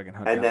 Let me see if I can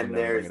hunt And that then one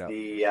down and there's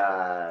bring it up.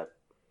 the,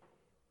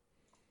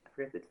 I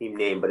forget the team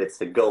name, but it's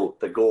the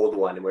gold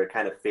one, where it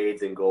kind of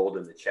fades in gold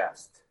in the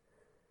chest.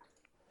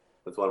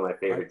 It's one of my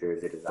favorite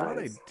jersey I thought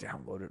I designs.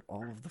 downloaded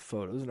all of the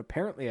photos, and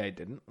apparently I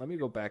didn't. Let me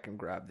go back and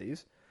grab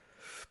these.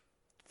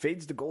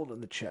 Fades to gold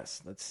on the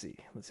chest. Let's see.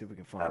 Let's see if we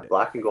can find it.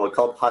 Black and gold,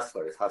 called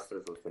Hustlers.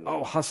 Hustlers was the name.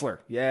 Oh, Hustler.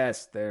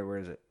 Yes, there. Where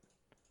is it?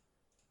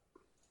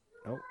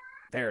 Oh,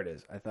 there it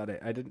is. I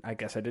didn't. I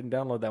guess I didn't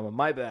download that one.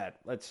 My bad.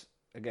 Let's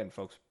again,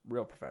 folks.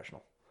 Real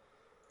professional.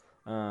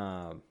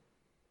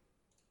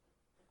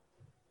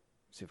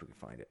 See if we can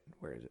find it.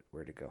 Where is it?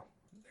 Where'd it go?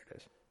 There it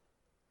is.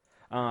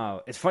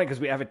 It's funny because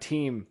we have a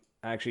team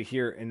actually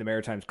here in the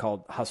Maritimes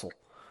called Hustle.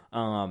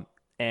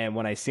 And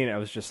when I seen it, I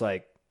was just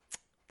like,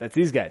 that's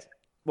these guys.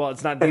 Well,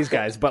 it's not these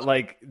guys, but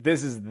like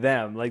this is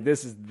them. Like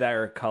this is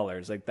their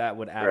colors. Like that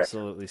would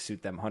absolutely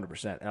suit them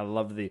 100%. And I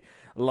love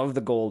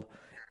the gold.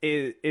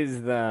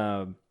 Is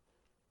the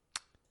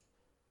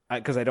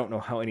because I don't know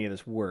how any of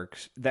this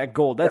works. That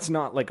gold, that's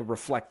not like a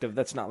reflective.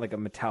 That's not like a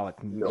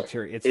metallic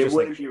material. It's it just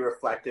wouldn't be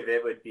reflective.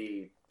 It would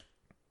be.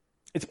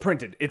 It's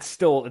printed. It's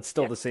still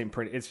the same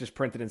print. It's just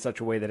printed in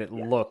such a way that it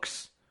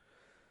looks.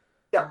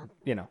 Yeah.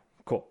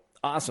 Cool.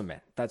 Awesome,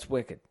 man. That's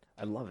wicked.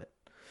 I love it.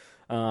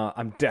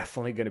 I'm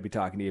definitely going to be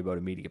talking to you about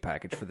a media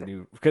package for the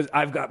new, because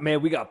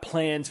we got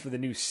plans for the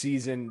new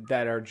season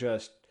that are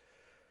just,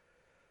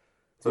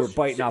 we're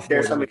biting off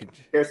more than we can.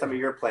 Share some of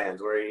your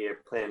plans. Where you're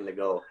planning to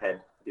go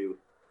ahead do.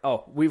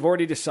 Oh, we've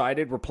already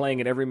decided we're playing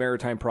in every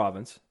maritime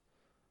province.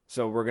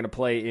 So we're going to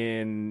play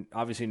in,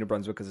 obviously, New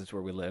Brunswick because it's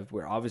where we live.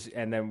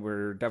 And then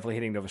we're definitely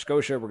hitting Nova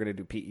Scotia. We're going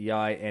to do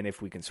PEI, and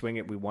if we can swing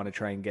it, we want to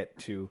try and get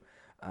to,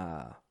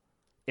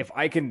 if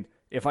I can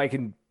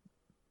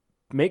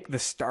make the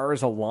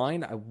stars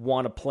align, I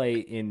want to play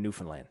in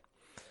Newfoundland.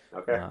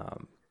 Okay.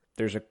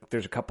 There's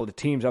a couple of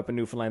teams up in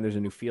Newfoundland. There's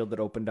a new field that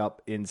opened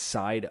up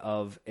inside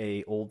of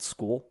a old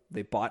school.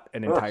 They bought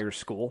an entire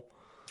school.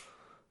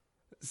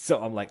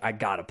 So I'm like, I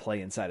gotta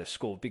play inside a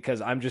school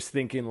because I'm just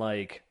thinking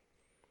that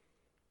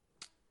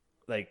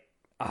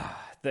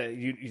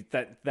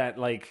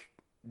like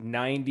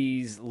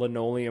 90s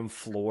linoleum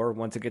floor,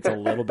 once it gets a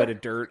little bit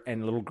of dirt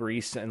and a little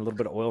grease and a little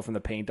bit of oil from the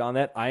paint on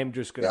it, I am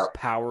just gonna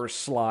power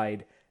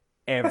slide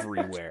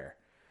everywhere.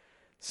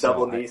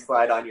 Double knee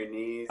slide on your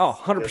knees. Oh,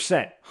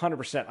 100%.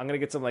 100%. I'm going to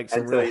get some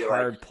real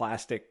hard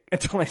plastic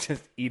until I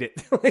just eat it.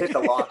 Hit the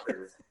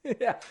lockers.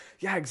 Yeah,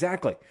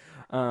 exactly.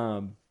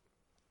 So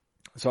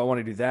I want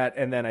to do that.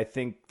 And then I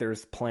think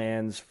there's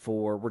plans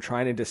we're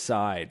trying to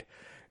decide,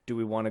 do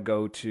we want to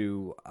go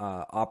to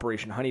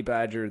Operation Honey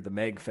Badger, the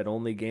MegFed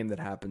only game that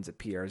happens at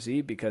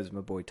PRZ, because my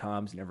boy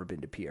Tom's never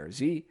been to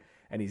PRZ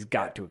and he's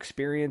got to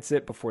experience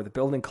it before the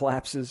building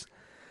collapses.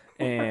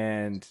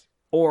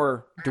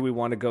 Or do we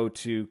want to go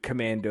to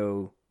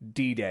Commando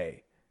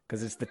D-Day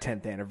because it's the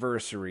 10th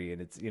anniversary and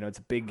it's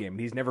a big game.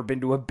 He's never been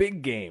to a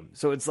big game,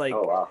 so it's like,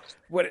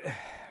 what,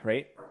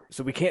 right?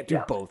 So we can't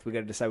do both. We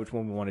got to decide which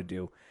one we want to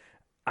do.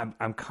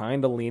 I'm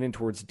kind of leaning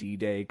towards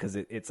D-Day because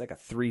it's like a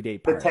 3-day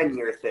party. The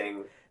 10-year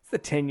thing. It's the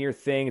 10-year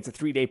thing. It's a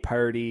 3-day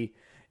party.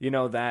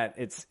 That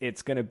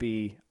it's gonna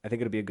be. I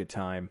think it'll be a good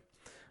time.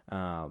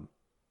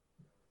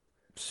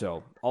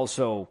 So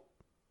also.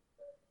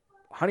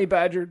 Honey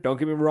Badger, don't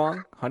get me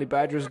wrong. Honey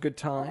Badger is a good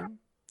time.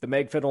 The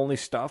MegFed only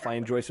stuff, I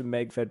enjoy some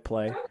MegFed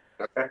play.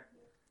 Okay.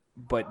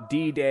 But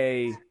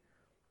D-Day,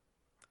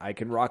 I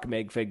can rock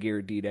MegFed gear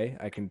at D-Day.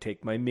 I can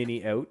take my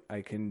mini out.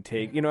 I can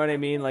take, you know what I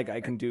mean? Like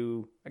I can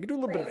do a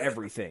little bit of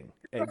everything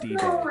at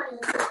D-Day.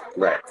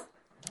 Right.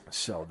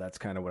 So that's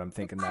kind of what I'm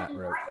thinking that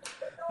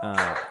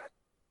route.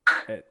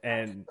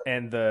 And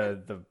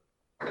the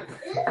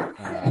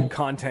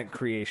content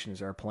creation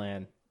is our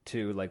plan.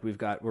 Too, like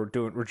we're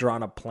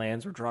drawing up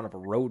plans, we're drawing up a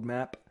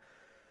roadmap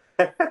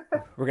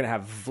We're gonna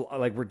have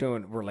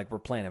we're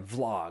planning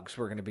vlogs.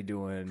 We're gonna be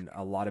doing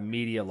a lot of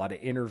media, a lot of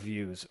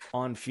interviews,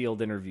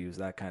 on-field interviews,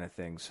 that kind of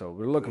thing. So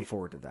we're looking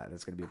forward to that.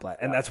 It's gonna be a blast,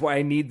 and that's why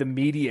I need the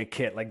media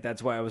kit. Like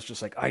that's why I was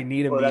just like, I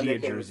need a media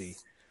jersey.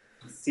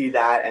 See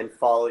that and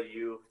follow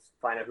you,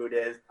 find out who it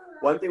is.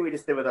 One thing we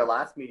just did with our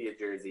last media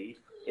jersey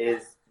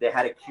is they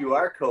had a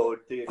QR code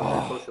to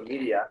social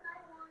media.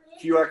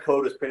 QR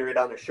code was printed right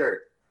on their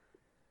shirt.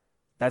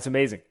 That's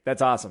amazing.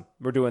 That's awesome.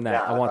 We're doing that.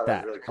 Yeah, I want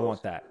that. Really cool. I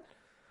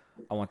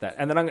want that.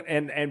 And then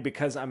and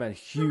because I'm a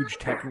huge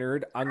tech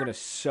nerd, I'm gonna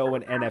sew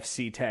an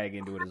NFC tag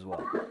into it as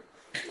well,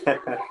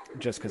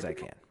 just because I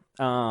can.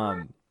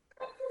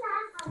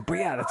 But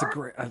yeah, that's a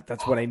great.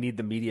 That's what I need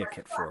the media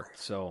kit for.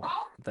 So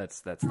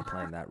that's the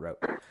plan, that route.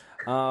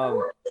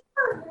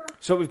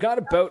 So we've got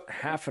about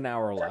half an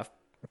hour left,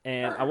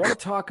 and I want to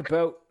talk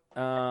about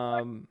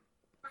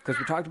because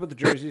we talked about the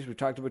jerseys, we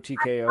talked about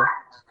TKO,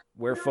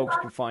 where folks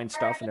can find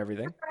stuff and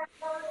everything.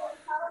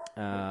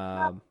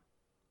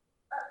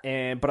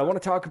 But I want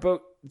to talk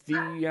about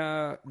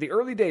the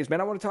early days,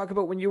 man. I want to talk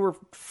about when you were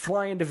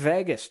flying to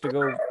Vegas to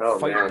go not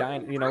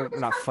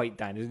fight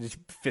Dynasty, just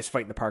fist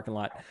fight in the parking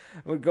lot.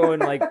 We'd go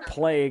and like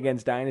play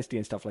against Dynasty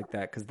and stuff like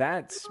that. Because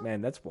that's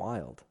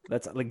wild.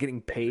 That's like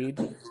getting paid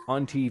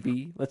on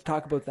TV. Let's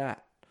talk about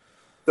that.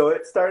 So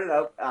it started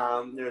out,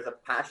 there was a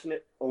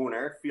passionate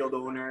field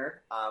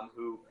owner,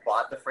 who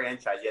bought the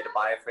franchise. You had to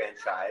buy a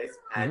franchise,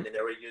 and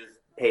they were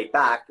paid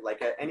back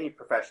like any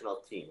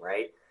professional team,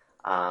 right?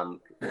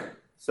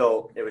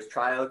 So it was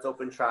tryouts,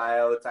 open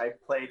tryouts. I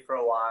played for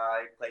a while.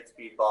 I played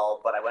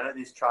speedball, but I went to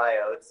these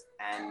tryouts,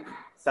 and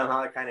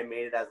somehow I kind of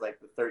made it as like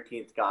the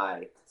 13th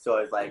guy. So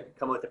I was like,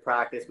 come out to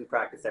practice. We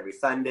practice every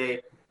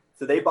Sunday.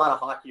 So they bought a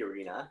hockey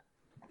arena.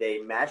 They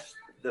meshed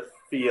the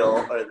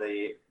field or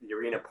the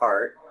arena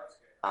part,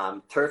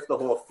 turfed the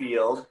whole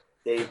field.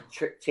 They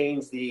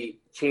changed the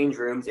change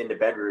rooms into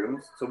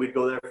bedrooms. So we'd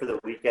go there for the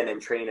weekend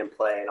and train and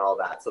play and all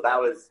that. So that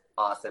was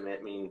awesome.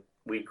 I mean,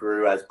 we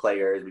grew as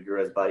players, we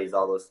grew as buddies,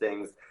 all those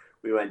things.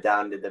 We went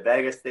down to the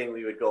Vegas thing.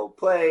 We would go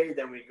play.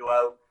 Then we'd go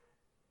out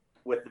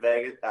with the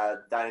Vegas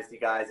Dynasty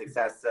guys,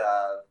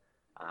 Excessa,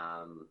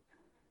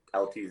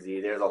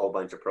 LTZ. There's a whole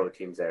bunch of pro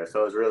teams there.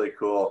 So it was really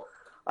cool.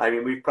 I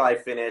mean, we probably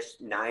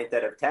finished 9th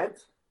out of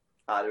 10th.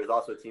 There was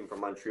also a team from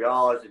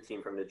Montreal. There's a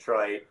team from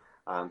Detroit,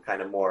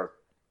 kind of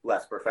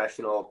less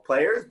professional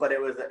players, but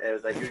it was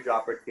a huge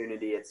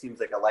opportunity. It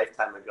seems like a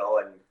lifetime ago,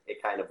 and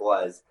it kind of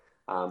was.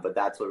 But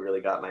that's what really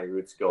got my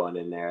roots going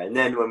in there. And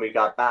then when we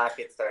got back,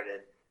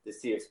 the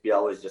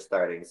CXBL was just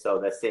starting.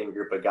 So that same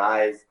group of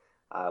guys,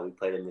 we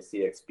played in the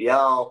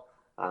CXBL.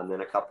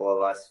 Then a couple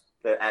of us,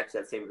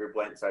 that same group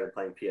went and started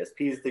playing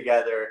PSPs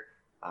together.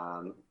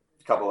 A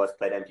couple of us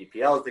played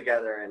MPPLs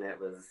together, and it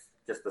was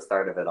just the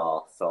start of it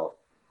all. So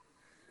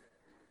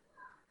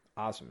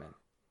awesome, man.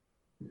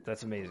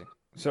 That's amazing.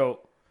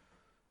 So,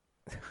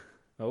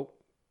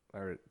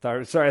 sorry,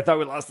 I thought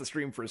we lost the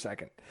stream for a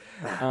second.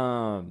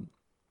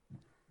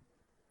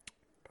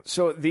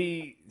 So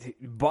you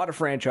bought a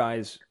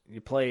franchise,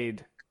 you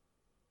played.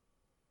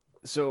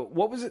 So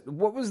what was it?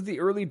 What was the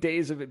early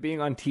days of it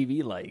being on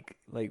TV like?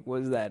 Like,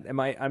 was that?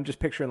 I'm just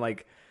picturing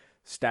like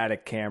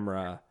static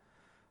camera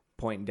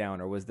pointing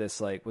down, or was this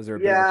like? Was there a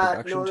bit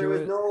of production to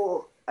it?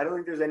 I don't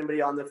think there's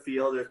anybody on the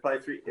field. There's probably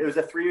three. It was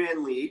a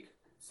 3-man league,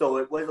 so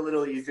it was a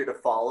little easier to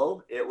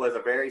follow. It was a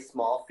very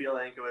small field.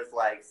 I think it was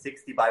like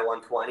 60 by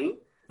 120.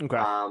 Okay.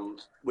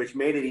 Which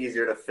made it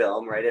easier to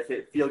film, right? If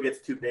the field gets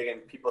too big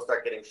and people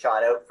start getting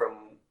shot out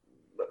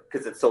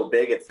because it's so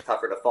big, it's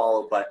tougher to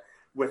follow. But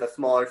with a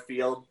smaller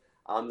field,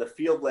 the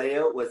field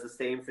layout was the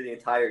same for the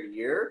entire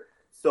year.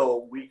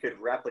 So we could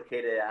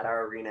replicate it at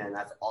our arena, and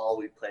that's all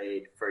we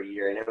played for a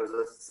year. And it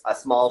was a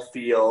small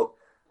field.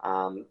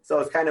 So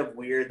it's kind of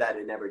weird that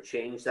it never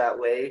changed that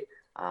way.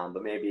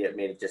 But maybe it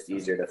made it just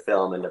easier to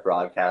film and to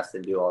broadcast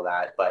and do all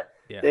that. But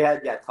they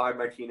had, Todd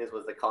Martinez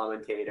was the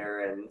commentator.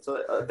 And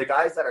so the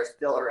guys that are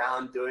still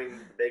around doing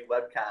the big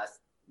webcast,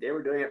 they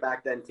were doing it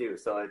back then too.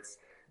 So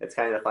it's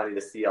kind of funny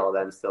to see all of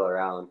them still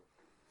around.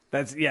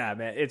 That's,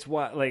 man. It's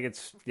what, like,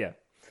 it's,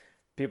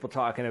 people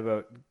talking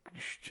about,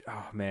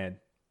 oh, man.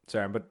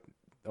 Sorry, but,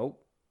 did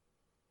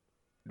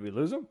we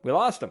lose him? We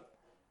lost him.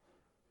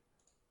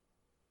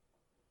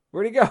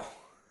 Where'd he go?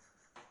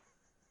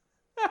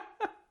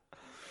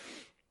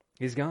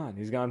 He's gone.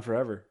 He's gone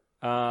forever.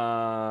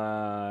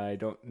 I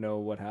don't know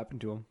what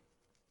happened to him.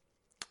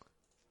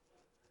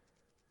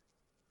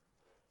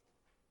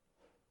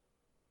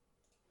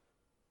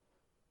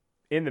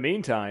 In the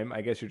meantime,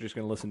 I guess you're just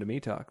going to listen to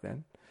me talk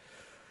then.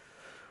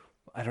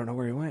 I don't know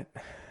where he went.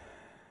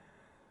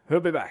 He'll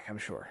be back, I'm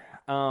sure.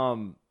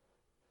 I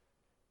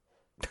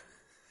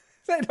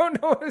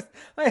don't know.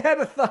 I had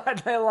a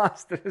thought. I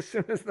lost it as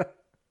soon as that.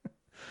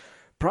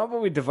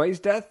 Probably device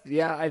death.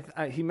 Yeah,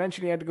 he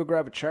mentioned he had to go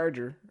grab a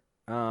charger.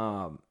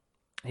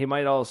 He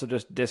might also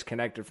just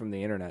disconnect it from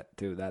the internet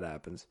too. That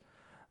happens.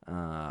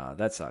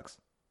 That sucks.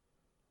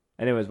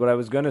 Anyways, what I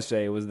was going to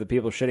say was the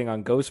people shitting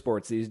on Go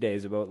Sports these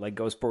days about like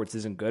Go Sports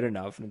isn't good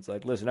enough. And it's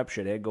like, listen up,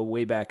 shithead, go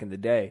way back in the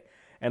day.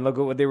 And look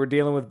at what they were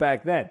dealing with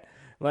back then.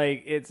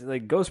 Like, it's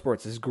like Go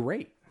Sports is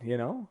great, you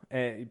know?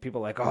 And people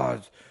are like, oh,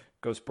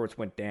 Go Sports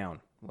went down.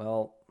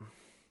 Well,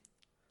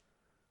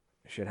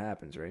 shit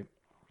happens, right?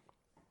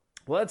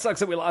 Well, that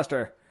sucks that we lost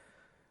our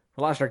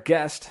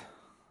guest,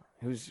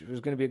 who's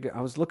going to be a good.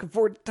 I was looking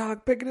forward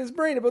to picking his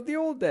brain about the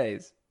old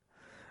days.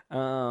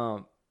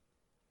 Oh,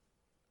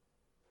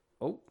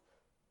 what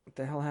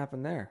the hell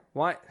happened there?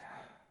 What?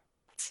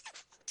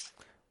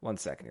 1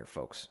 second here,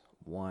 folks.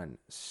 1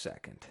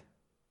 second.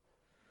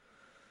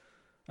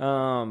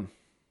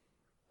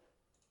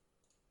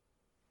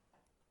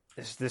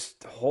 This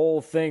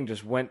whole thing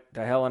just went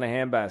to hell in a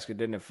handbasket,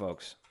 didn't it,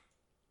 folks?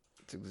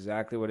 It's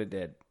exactly what it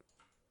did.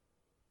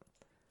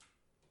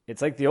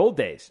 It's like the old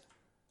days.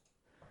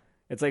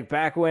 It's like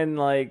back when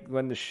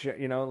the show,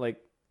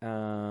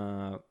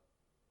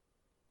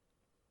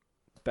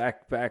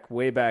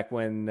 way back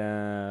when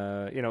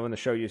when the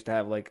show used to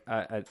have like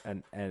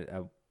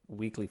a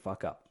weekly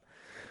fuck up.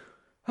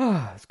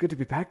 It's good to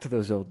be back to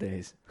those old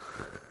days.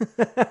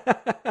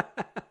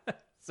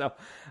 So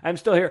I'm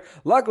still here.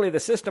 Luckily, the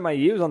system I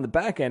use on the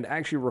back end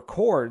actually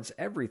records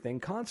everything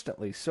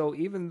constantly. So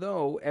even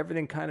though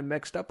everything kind of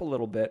mixed up a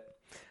little bit,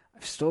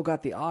 I've still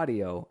got the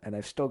audio and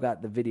I've still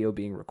got the video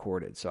being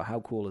recorded. So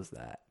how cool is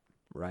that,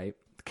 right?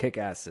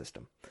 Kick-ass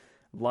system.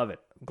 Love it.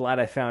 Glad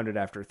I found it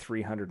after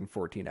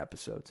 314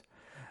 episodes.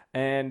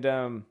 And,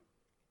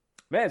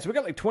 man, so we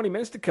got like 20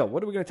 minutes to kill.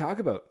 What are we going to talk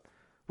about?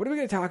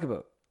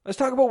 Let's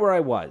talk about where I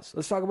was.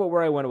 Let's talk about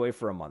where I went away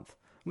for a month.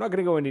 I'm not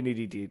going to go into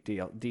any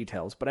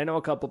details, but I know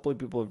a couple of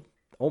people have,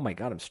 oh my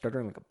God, I'm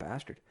stuttering like a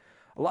bastard.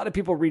 A lot of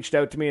people reached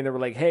out to me and they were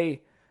like,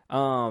 hey,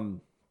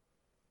 hope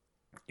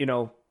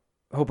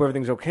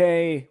everything's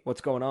okay.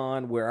 What's going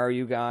on? Where are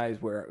you guys?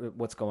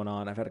 What's going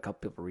on? I've had a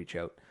couple people reach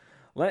out.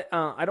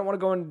 I don't want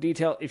to go into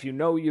detail. If you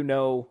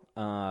know,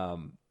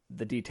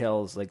 the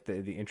details, like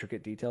the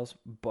intricate details,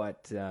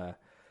 but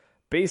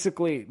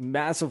basically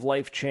massive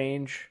life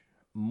change,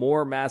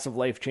 more massive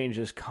life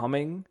changes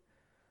coming.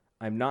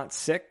 I'm not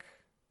sick.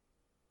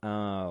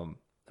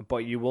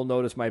 But you will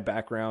notice my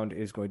background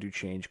is going to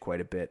change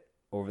quite a bit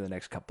over the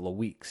next couple of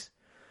weeks.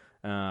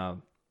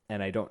 And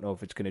I don't know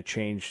if it's going to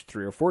change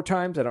 3 or 4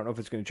 times. I don't know if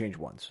it's going to change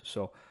once.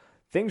 So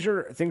things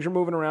are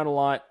moving around a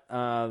lot.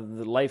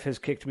 The life has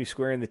kicked me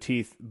square in the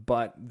teeth,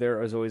 but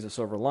there is always a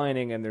silver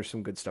lining and there's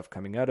some good stuff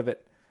coming out of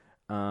it.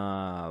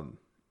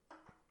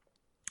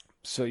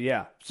 So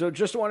yeah. So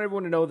just want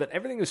everyone to know that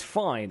everything is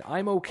fine.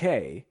 I'm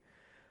okay.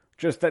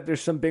 Just that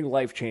there's some big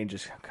life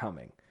changes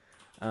coming.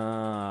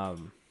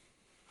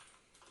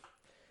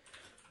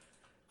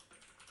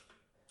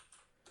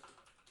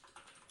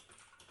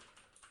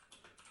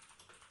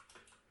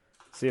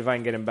 See if I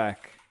can get him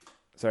back.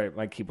 Sorry,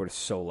 my keyboard is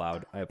so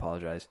loud. I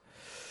apologize.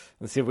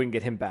 Let's see if we can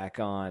get him back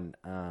on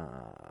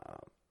the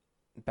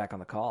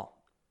call.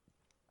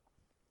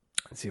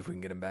 Let's see if we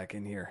can get him back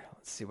in here.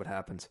 Let's see what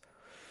happens.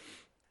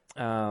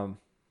 And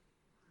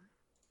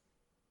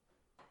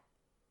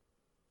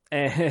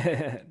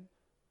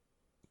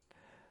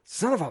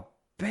son of a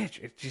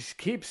bitch,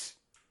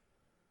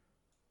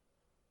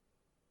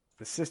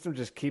 the system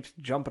just keeps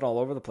jumping all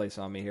over the place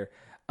on me here.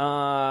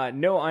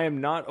 No, I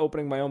am not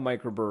opening my own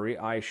microbrewery.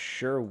 I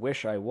sure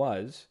wish I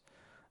was.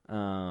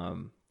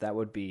 That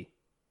would be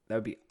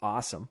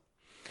awesome.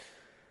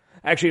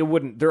 Actually, it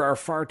wouldn't. There are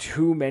far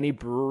too many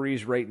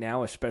breweries right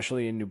now,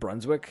 especially in New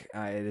Brunswick.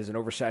 It is an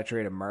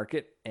oversaturated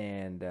market,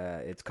 and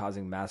it's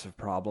causing massive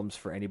problems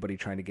for anybody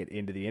trying to get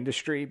into the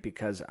industry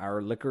because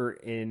our liquor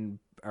and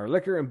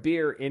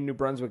beer in New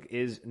Brunswick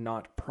is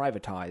not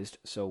privatized.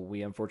 So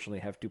we unfortunately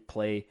have to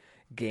play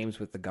games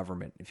with the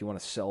government. If you want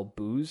to sell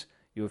booze,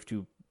 you have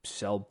to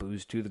sell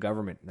booze to the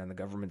government, and then the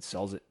government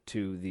sells it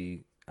to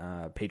the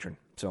patron.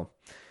 So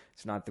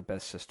it's not the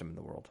best system in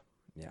the world.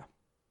 Yeah.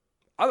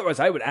 Otherwise,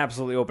 I would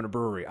absolutely open a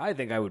brewery. I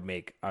think I would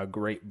make a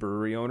great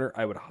brewery owner.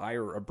 I would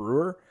hire a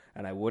brewer,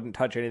 and I wouldn't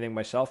touch anything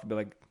myself. I'd be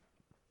like,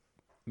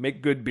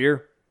 make good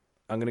beer.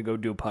 I'm going to go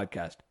do a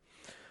podcast.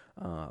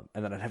 And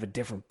then I'd have a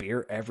different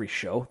beer every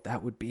show.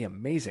 That would be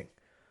amazing.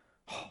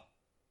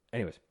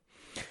 Anyways.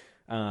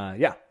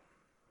 Yeah.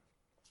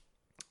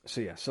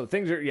 So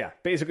things are,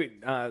 basically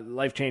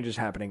life changes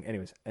happening.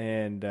 Anyways.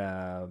 And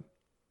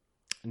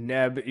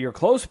Neb, you're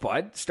close,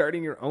 bud.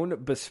 Starting your own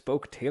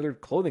bespoke tailored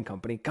clothing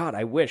company. God,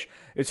 I wish.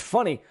 It's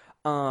funny.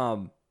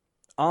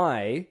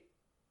 I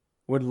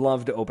would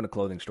love to open a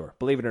clothing store.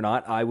 Believe it or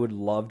not, I would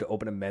love to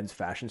open a men's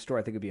fashion store.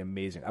 I think it'd be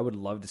amazing. I would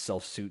love to sell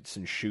suits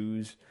and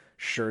shoes,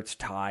 shirts,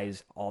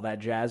 ties, all that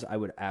jazz. I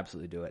would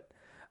absolutely do it.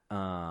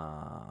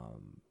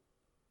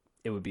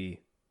 It'd be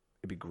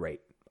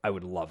great. I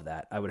would love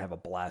that. I would have a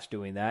blast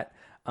doing that.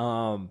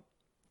 And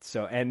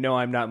no,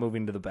 I'm not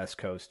moving to the Best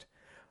Coast.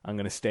 I'm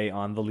going to stay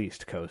on the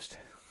least coast.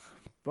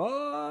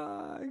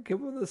 Give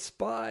him the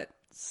spot.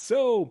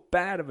 So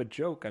bad of a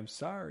joke. I'm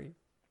sorry.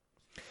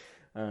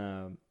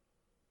 Let's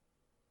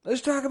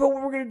talk about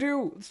what we're going to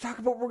do. Let's talk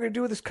about what we're going to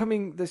do this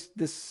coming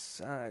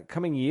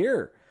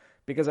year.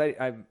 Because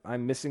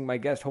I'm missing my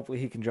guest. Hopefully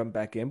he can jump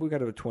back in. We've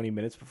got about 20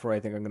 minutes before I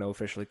think I'm going to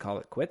officially call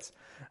it quits.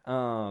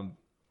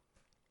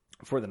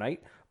 for the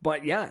night.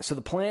 But yeah, so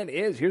the plan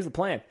is, here's the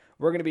plan.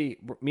 We're going to be,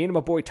 me and my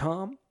boy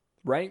Tom,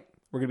 right?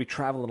 We're going to be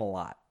traveling a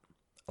lot.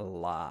 A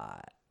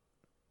lot.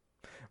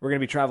 We're going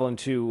to be traveling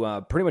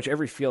to pretty much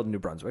every field in New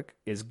Brunswick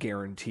is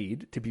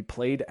guaranteed to be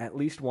played at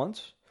least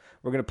once.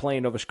 We're going to play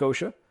in Nova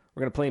Scotia.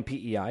 We're going to play in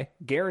PEI.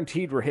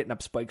 Guaranteed we're hitting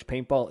up Spikes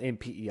Paintball in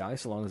PEI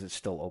so long as it's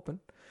still open.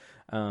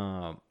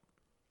 We're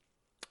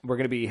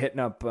going to be hitting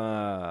up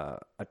a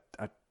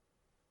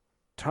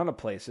ton of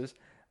places.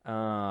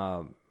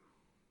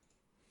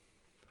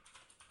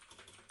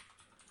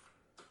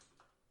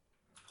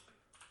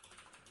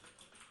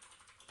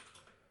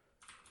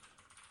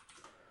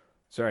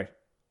 Sorry,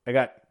 I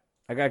got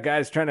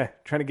guys trying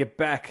to get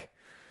back,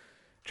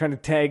 trying to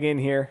tag in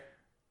here.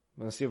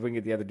 Let's see if we can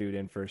get the other dude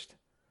in first.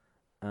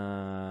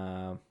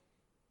 I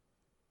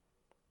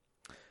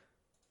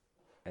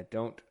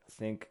don't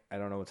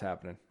know what's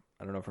happening.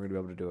 I don't know if we're gonna be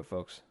able to do it,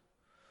 folks.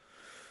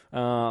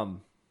 So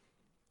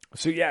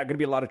yeah, gonna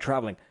be a lot of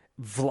traveling,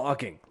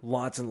 vlogging,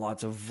 lots and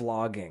lots of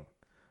vlogging,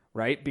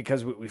 right?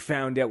 Because what we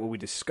found out, what we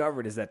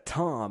discovered is that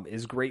Tom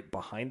is great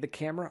behind the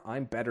camera.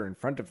 I'm better in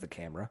front of the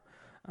camera.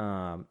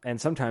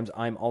 And sometimes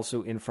I'm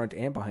also in front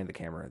and behind the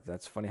camera.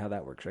 That's funny how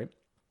that works, right?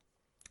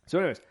 So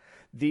anyways,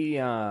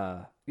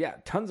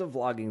 tons of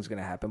vlogging is going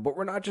to happen, but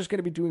we're not just going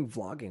to be doing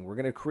vlogging. We're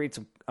going to create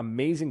some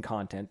amazing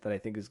content that I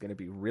think is going to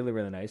be really,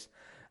 really nice.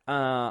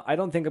 I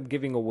don't think I'm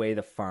giving away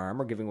the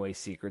farm or giving away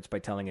secrets by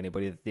telling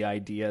anybody that the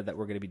idea that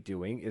we're going to be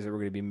doing is that we're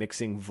going to be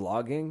mixing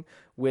vlogging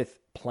with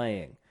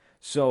playing.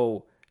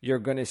 So you're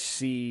going to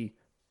see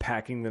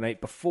packing the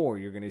night before,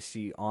 you're going to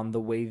see on the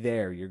way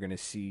there, you're going to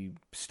see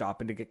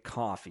stopping to get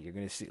coffee, you're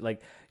going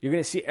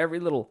to see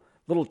every little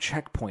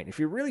checkpoint. If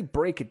you really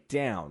break it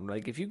down,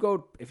 like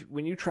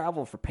when you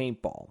travel for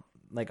paintball,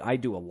 like I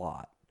do a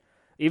lot,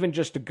 even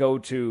just to go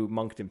to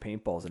Moncton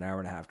Paintball is an hour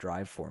and a half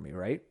drive for me,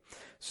 right?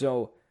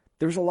 So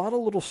there's a lot of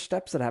little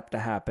steps that have to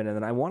happen, and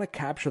then I want to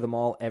capture them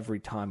all every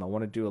time. I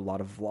want to do a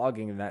lot of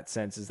vlogging in that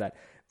sense, is that,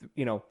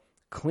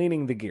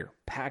 cleaning the gear,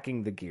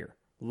 packing the gear,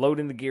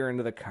 loading the gear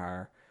into the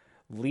car,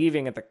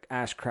 leaving at the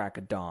ass crack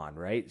of dawn,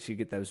 right? So you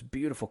get those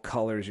beautiful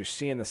colors. You're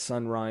seeing the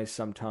sunrise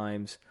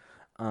sometimes.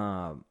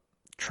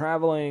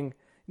 Traveling, you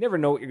never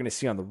know what you're going to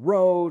see on the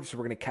road, so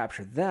we're going to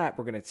capture that.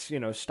 We're going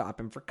to,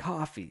 stop in for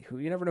coffee.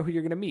 You never know who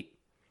you're going to meet.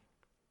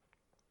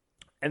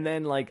 And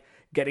then,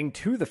 getting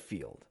to the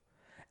field.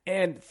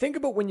 And think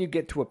about when you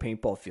get to a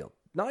paintball field.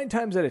 9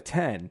 times out of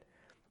 10,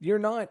 you're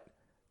not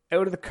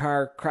out of the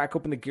car, crack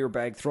open the gear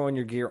bag, throwing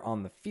your gear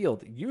on the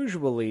field.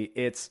 Usually,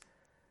 it's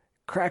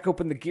crack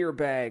open the gear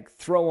bag,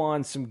 throw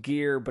on some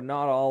gear, but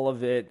not all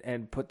of it,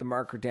 and put the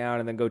marker down,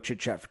 and then go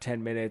chit-chat for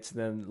 10 minutes, and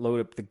then load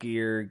up the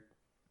gear,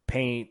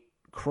 paint,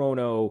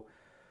 chrono,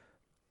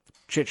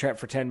 chit-chat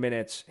for 10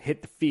 minutes,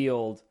 hit the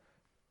field,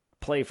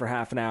 play for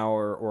half an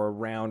hour or a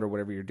round or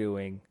whatever you're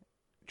doing,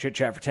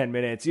 chit-chat for 10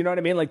 minutes, you know what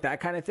I mean? Like that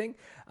kind of thing.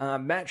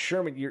 Matt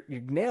Sherman, you're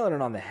nailing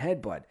it on the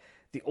head, bud.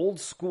 The old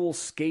school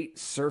skate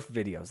surf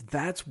videos,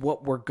 that's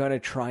what we're going to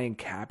try and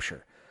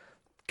capture.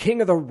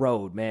 King of the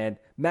Road, man.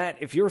 Matt,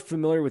 if you're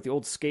familiar with the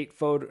old skate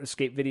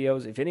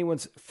videos, if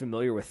anyone's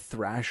familiar with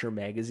Thrasher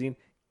magazine,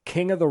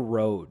 King of the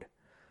Road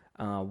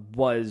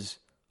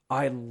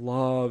I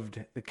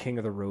loved the King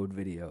of the Road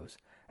videos,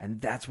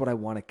 and that's what I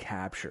want to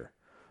capture.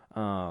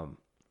 And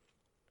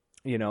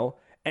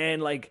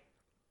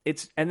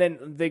then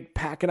they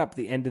packing up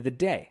the end of the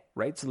day,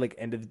 right? So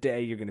end of the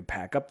day, you're going to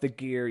pack up the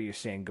gear, you're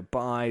saying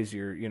goodbyes,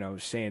 you're,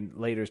 saying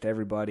laters to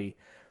everybody.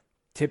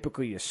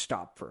 Typically, you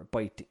stop for a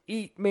bite to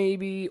eat,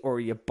 maybe, or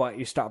you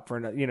stop for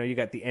another. You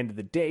got the end of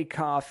the day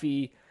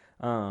coffee,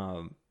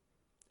 and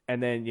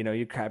then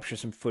you capture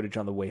some footage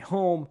on the way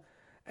home,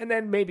 and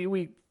then maybe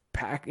we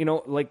pack,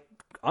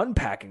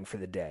 unpacking for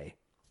the day.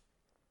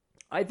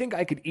 I think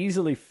I could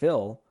easily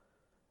fill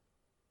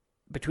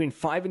between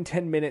 5 and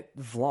 10 minute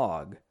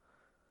vlog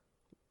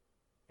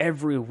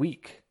every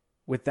week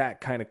with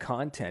that kind of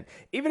content,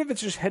 even if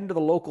it's just heading to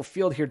the local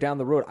field here down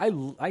the road.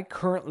 I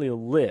currently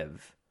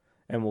live,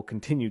 and will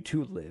continue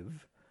to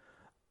live,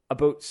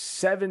 about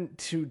 7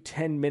 to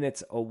 10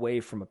 minutes away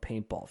from a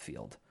paintball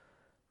field.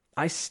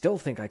 I still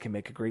think I can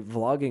make a great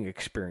vlogging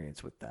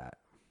experience with that,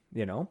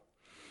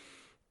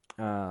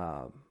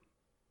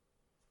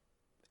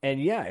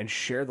 and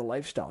share the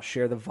lifestyle,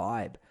 share the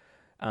vibe.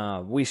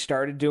 We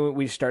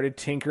started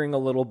tinkering a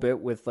little bit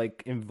with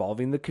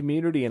involving the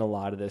community in a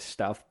lot of this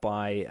stuff.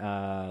 By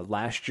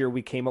last year,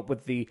 we came up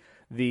with the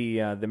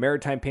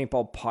Maritime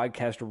Paintball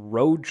Podcast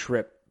road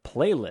trip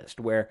playlist,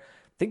 where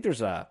I think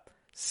there's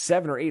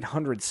 700 or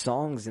 800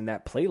 songs in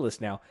that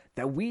playlist now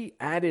that we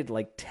added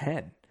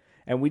 10,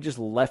 and we just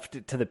left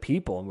it to the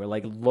people, and we're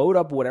load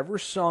up whatever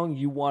song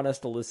you want us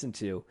to listen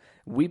to.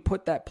 We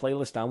put that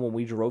playlist on when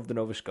we drove to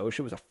Nova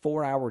Scotia. It was a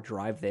 4-hour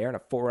drive there and a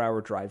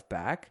 4-hour drive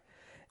back.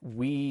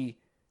 We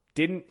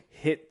didn't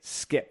hit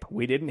skip.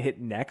 We didn't hit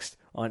next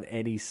on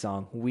any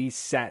song. We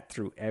sat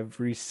through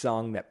every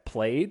song that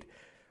played.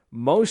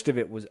 Most of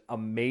it was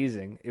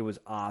amazing. It was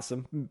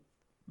awesome.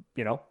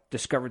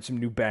 Discovered some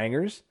new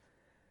bangers.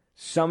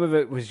 Some of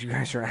it was you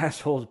guys are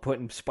assholes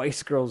putting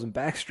Spice Girls and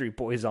Backstreet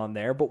Boys on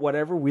there, but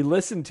whatever. We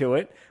listened to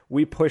it.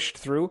 We pushed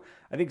through.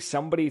 I think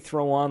somebody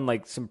throw on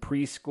like some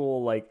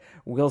preschool like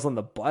Wheels on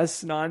the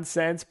Bus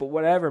nonsense, but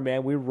whatever,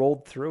 man. We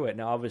rolled through it.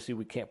 Now, obviously,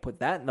 we can't put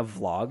that in the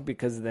vlog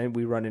because then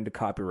we run into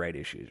copyright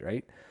issues,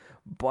 right?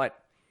 But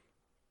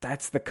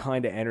that's the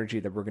kind of energy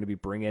that we're going to be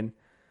bringing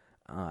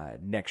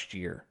next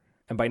year.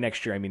 And by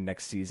next year, I mean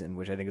next season,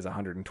 which I think is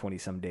 120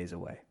 some days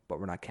away, but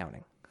we're not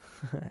counting.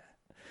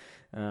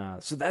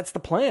 So that's the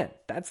plan.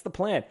 That's the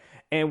plan.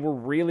 And we're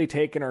really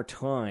taking our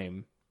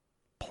time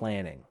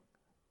planning.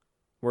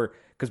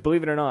 Because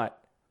believe it or not,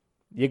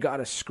 you got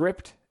to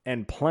script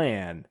and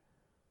plan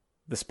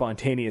the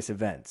spontaneous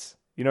events.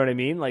 You know what I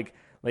mean? Like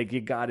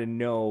you got to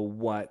know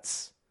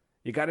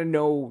you got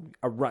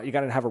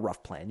to have a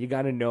rough plan. You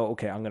got to know,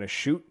 okay, I'm going to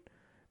shoot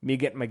me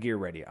getting my gear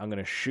ready. I'm going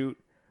to shoot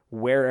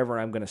wherever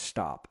I'm going to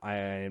stop.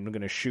 I'm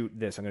going to shoot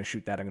this. I'm going to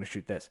shoot that. I'm going to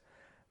shoot this.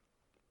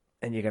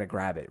 And you got to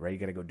grab it, right? You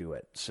got to go do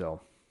it.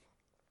 So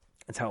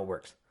that's how it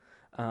works.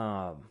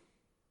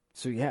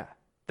 So yeah,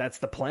 that's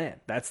the plan.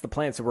 That's the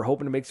plan. So we're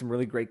hoping to make some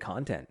really great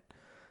content.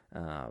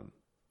 We're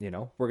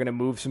going to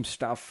move some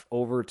stuff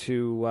over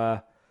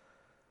to,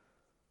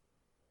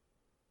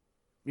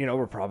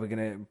 we're probably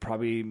going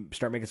to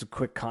start making some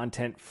quick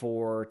content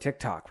for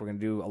TikTok. We're going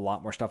to do a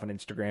lot more stuff on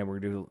Instagram. We're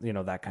going to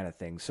do, that kind of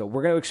thing. So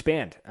we're going to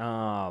expand.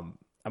 I'm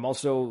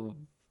also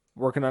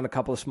working on a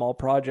couple of small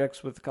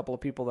projects with a couple of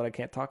people that I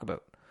can't talk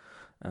about.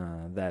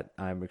 That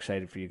I'm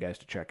excited for you guys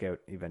to check out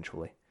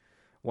eventually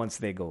once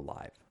they go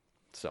live.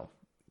 So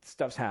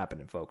stuff's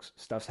happening, folks.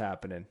 Stuff's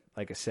happening.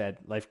 Like I said,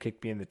 life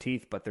kicked me in the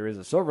teeth, but there is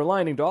a silver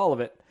lining to all of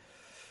it.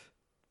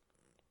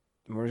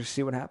 And we're going to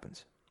see what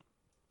happens.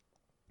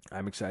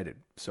 I'm excited.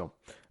 So,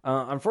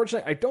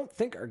 unfortunately, I don't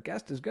think our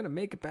guest is going to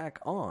make it back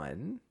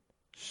on.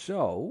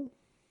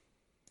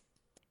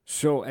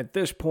 So at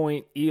this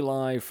point,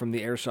 Eli from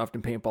the Airsoft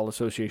and Paintball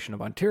Association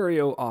of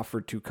Ontario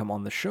offered to come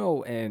on the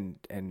show and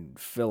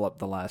fill up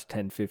the last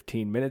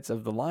 10-15 minutes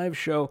of the live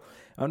show.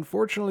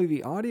 Unfortunately,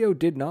 the audio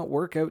did not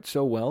work out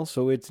so well,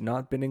 so it's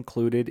not been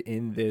included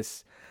in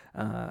this,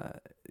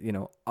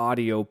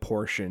 audio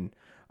portion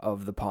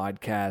of the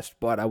podcast.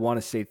 But I want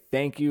to say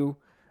thank you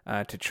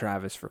to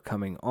Travis for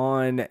coming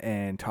on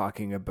and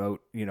talking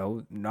about,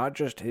 not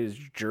just his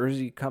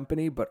jersey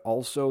company, but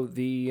also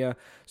the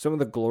some of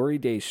the Glory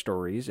Day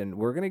stories. And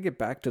we're going to get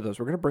back to those.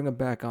 We're going to bring him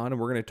back on,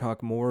 and we're going to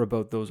talk more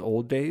about those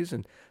old days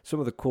and some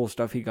of the cool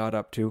stuff he got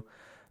up to.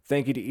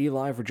 Thank you to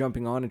Eli for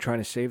jumping on and trying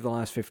to save the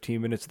last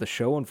 15 minutes of the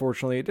show.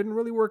 Unfortunately, it didn't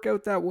really work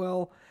out that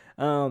well,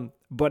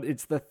 but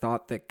it's the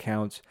thought that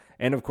counts.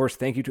 And, of course,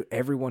 thank you to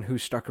everyone who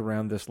stuck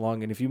around this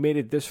long. And if you made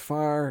it this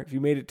far, if you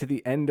made it to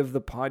the end of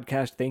the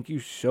podcast, thank you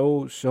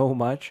so, so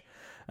much.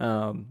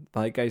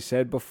 Like I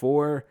said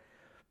before,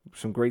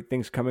 some great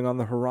things coming on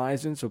the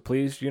horizon. So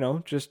please,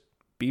 just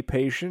be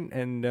patient,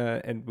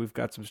 and we've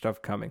got some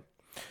stuff coming.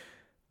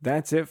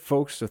 That's it,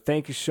 folks. So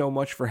thank you so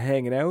much for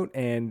hanging out.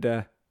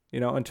 And,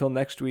 until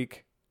next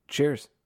week, cheers.